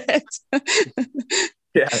do it.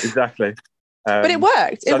 Yeah, exactly. But it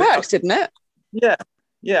worked. It worked, didn't it?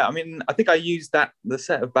 Yeah. I mean, I think I used the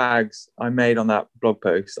set of bags I made on that blog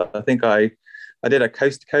post. I think I did a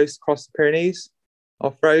coast to coast across the Pyrenees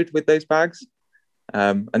off-road with those bags.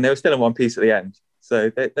 And they were still in one piece at the end. So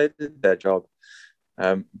they did their job.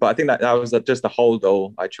 But I think that was just a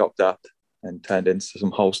holdall I chopped up and turned into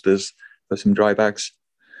some holsters for some dry bags.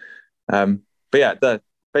 But yeah,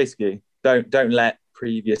 basically don't let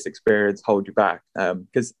previous experience hold you back.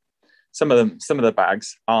 Because some of the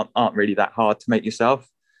bags aren't really that hard to make yourself.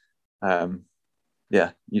 You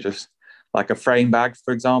just, like a frame bag,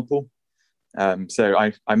 for example.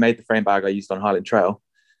 So I made the frame bag I used on Highland Trail,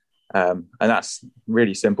 and that's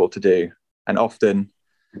really simple to do. And often,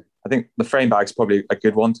 I think the frame bag is probably a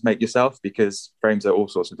good one to make yourself, because frames are all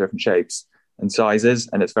sorts of different shapes and sizes,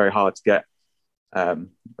 and it's very hard to get.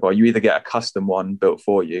 You either get a custom one built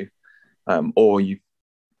for you, or you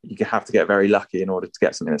have to get very lucky in order to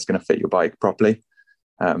get something that's going to fit your bike properly.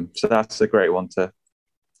 So that's a great one to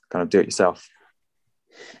kind of do it yourself.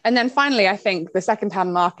 And then finally, I think the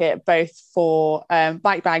secondhand market, both for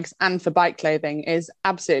bike bags and for bike clothing, is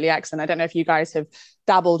absolutely excellent. I don't know if you guys have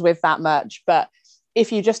dabbled with that much, but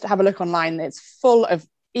if you just have a look online, it's full of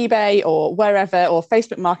eBay or wherever, or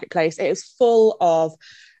Facebook Marketplace. It is full of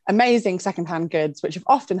amazing secondhand goods, which have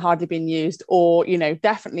often hardly been used, or,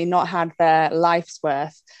 definitely not had their life's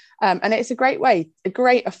worth. And it's a great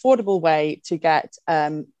affordable way to get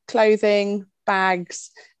clothing,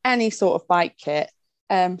 bags, any sort of bike kit.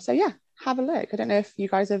 So yeah, have a look. I don't know if you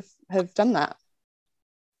guys have done that.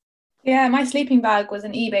 Yeah, my sleeping bag was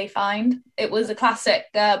an eBay find. It was a classic.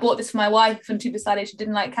 Bought this for my wife, and she decided she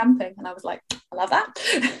didn't like camping, and I was like, I love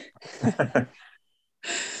that.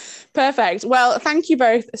 Perfect. Well, thank you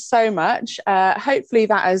both so much. Hopefully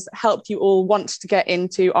that has helped you all want to get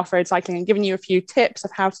into off-road cycling, and given you a few tips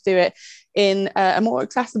of how to do it in a more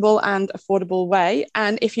accessible and affordable way.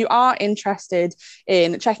 And if you are interested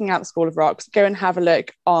in checking out the School of Rocks, go and have a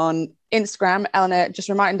look on Instagram. Eleanor, just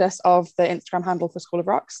remind us of the Instagram handle for School of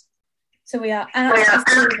Rocks. So we are at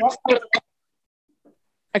School of Rocks.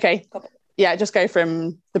 Okay. Yeah, just go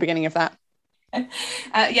from the beginning of that. So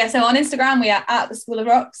on Instagram we are at the School of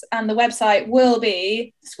Rocks, and the website will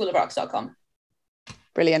be schoolofrocks.com.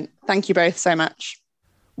 Brilliant. Thank you both so much.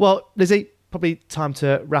 Well, Lizzie, probably time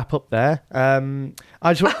to wrap up there.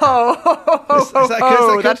 I just that's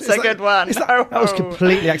a good one. That was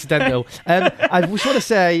completely accidental. I just want to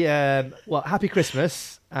say, happy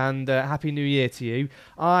Christmas and happy New Year to you.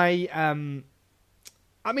 I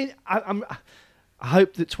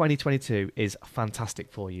hope that 2022 is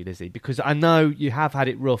fantastic for you, Lizzie, because I know you have had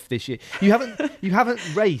it rough this year. You haven't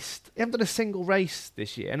raced. You haven't done a single race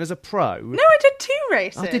this year. And as a pro... No, I did 2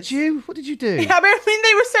 races. Oh, did you? What did you do? Yeah, I mean,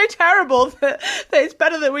 they were so terrible that it's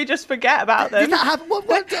better that we just forget about them. Did that happen?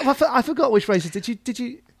 I forgot which races. Did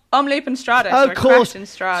you? Omloop and Strada. Oh, so of course. In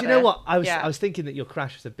Strada. Do you know what? I was thinking that your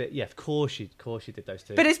crash was a bit. Yeah, of course you did those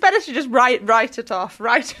 2. But it's better to just write it off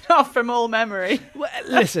from all memory. Well,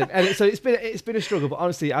 listen, and so it's been a struggle, but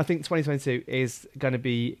honestly, I think 2022 is going to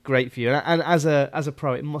be great for you. And as a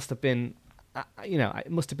pro, it must have been,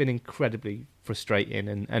 it must have been incredibly frustrating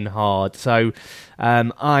and hard. So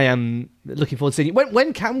I am looking forward to seeing you.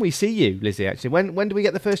 When can we see you, Lizzie? Actually, when do we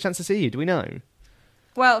get the first chance to see you? Do we know?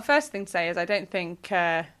 Well, first thing to say is I don't think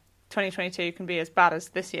 2022 can be as bad as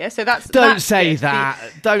this year. So that's Don't say that.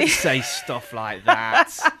 Don't say stuff like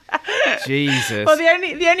that. Jesus. Well, the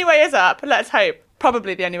only way is up. Let's hope.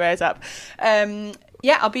 Probably the only way is up.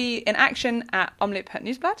 I'll be in action at Omloop Het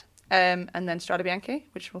Nieuwsblad, and then Strade Bianche,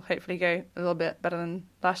 which will hopefully go a little bit better than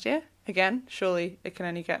last year. Again, surely it can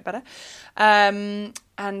only get better. And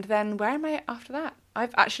then where am I after that?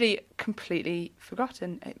 I've actually completely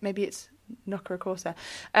forgotten. Maybe it's Knocker Corsa.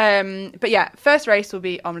 But yeah, first race will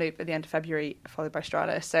be Omloop at the end of February, followed by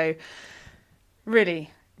Strada. So really,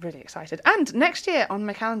 really excited. And next year on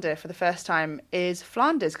my calendar for the first time is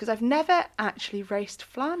Flanders, because I've never actually raced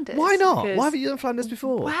Flanders. Why not? Why haven't you done Flanders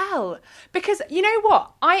before? Well, because you know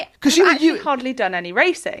what? I have hardly done any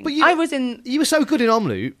racing. But you were so good in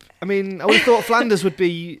Omloop. I mean, I would have thought Flanders would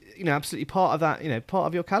be, absolutely part of that, part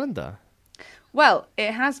of your calendar. Well,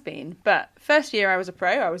 it has been, but first year I was a pro,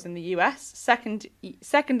 I was in the US. Second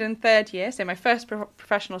and third year, so my first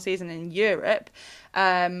professional season in Europe,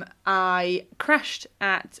 I crashed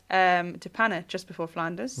at De Panne just before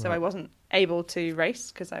Flanders, so I wasn't able to race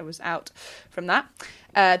because I was out from that.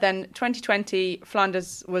 Then 2020,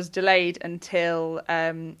 Flanders was delayed until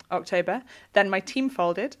October. Then my team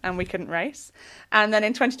folded and we couldn't race. And then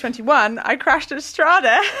in 2021, I crashed at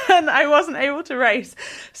Strada and I wasn't able to race.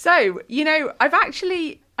 So,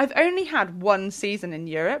 I've only had one season in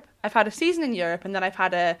Europe. I've had a season in Europe, and then I've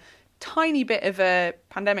had a tiny bit of a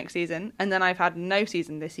pandemic season, and then I've had no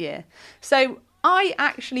season this year. So I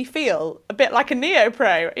actually feel a bit like a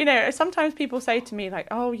neo-pro. Sometimes people say to me, like,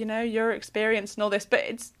 oh, you're experienced and all this, but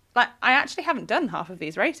it's like I actually haven't done half of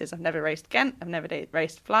these races. I've never raced Ghent. I've never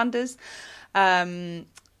raced Flanders. And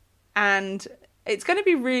it's going to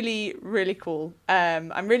be really, really cool.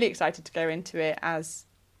 I'm really excited to go into it as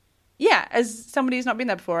somebody who's not been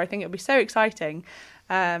there before. I think it'll be so exciting.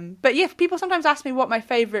 But yeah, people sometimes ask me what my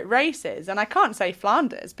favourite race is, and I can't say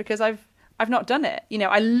Flanders because I've not done it.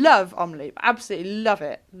 I love Omloop, absolutely love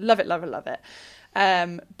it. Love it.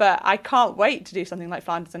 But I can't wait to do something like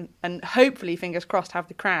Flanders and hopefully, fingers crossed, have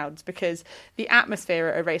the crowds, because the atmosphere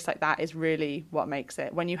at a race like that is really what makes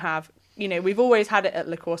it. When you have, we've always had it at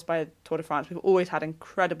Le Course by Tour de France. We've always had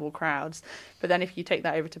incredible crowds. But then if you take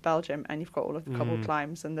that over to Belgium and you've got all of the cobbled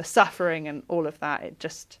climbs and the suffering and all of that, it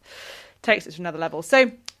just takes it to another level.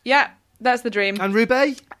 So, yeah. That's the dream. And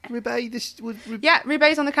Roubaix? Yeah,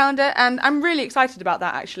 Roubaix is on the calendar, and I'm really excited about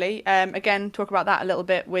that, actually. Again, talk about that a little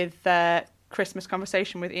bit with Christmas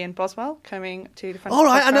conversation with Ian Boswell coming to the front. All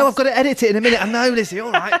right, I know I've got to edit it in a minute. I know, Lizzie.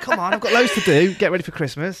 All right, come on, I've got loads to do. Get ready for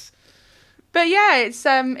Christmas. But yeah, it's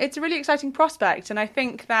a really exciting prospect, and I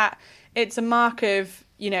think that it's a mark of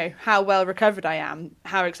how well recovered I am,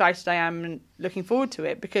 how excited I am, and looking forward to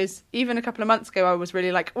it. Because even a couple of months ago, I was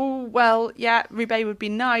really like, oh well, yeah, Roubaix would be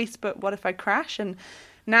nice, but what if I crash? And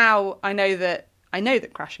now I know that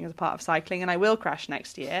crashing is a part of cycling, and I will crash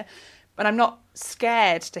next year, but I'm not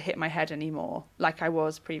scared to hit my head anymore like I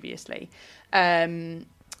was previously. So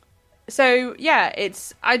yeah,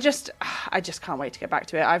 I just can't wait to get back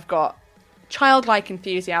to it. I've got childlike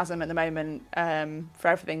enthusiasm at the moment for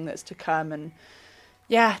everything that's to come, and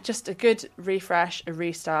yeah, just a good refresh, a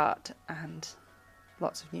restart, and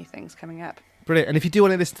lots of new things coming up. Brilliant. And if you do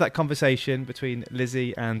want to listen to that conversation between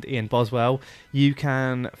Lizzie and Ian Boswell, you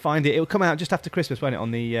can find it. It will come out just after Christmas, won't it,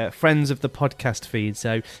 on the Friends of the Podcast feed.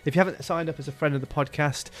 So if you haven't signed up as a friend of the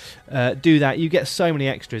podcast, do that. You get so many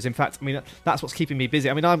extras. In fact, that's what's keeping me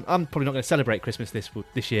busy. I'm probably not going to celebrate Christmas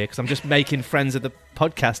this year because I'm just making Friends of the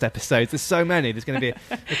Podcast episodes. There's so many. There's going to be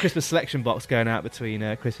a Christmas selection box going out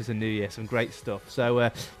between Christmas and New Year. Some great stuff.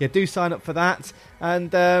 So do sign up for that.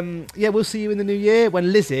 And we'll see you in the new year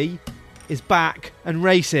when Lizzie is back and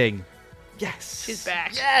racing. Yes. She's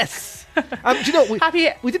back. Yes. Do you know what?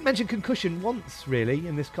 We didn't mention concussion once, really,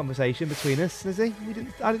 in this conversation between us, Lizzie.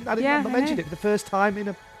 I didn't mention it for the first time in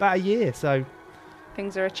about a year, so...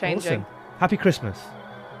 Things are changing. Awesome. Happy Christmas.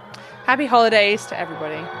 Happy holidays to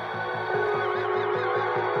everybody.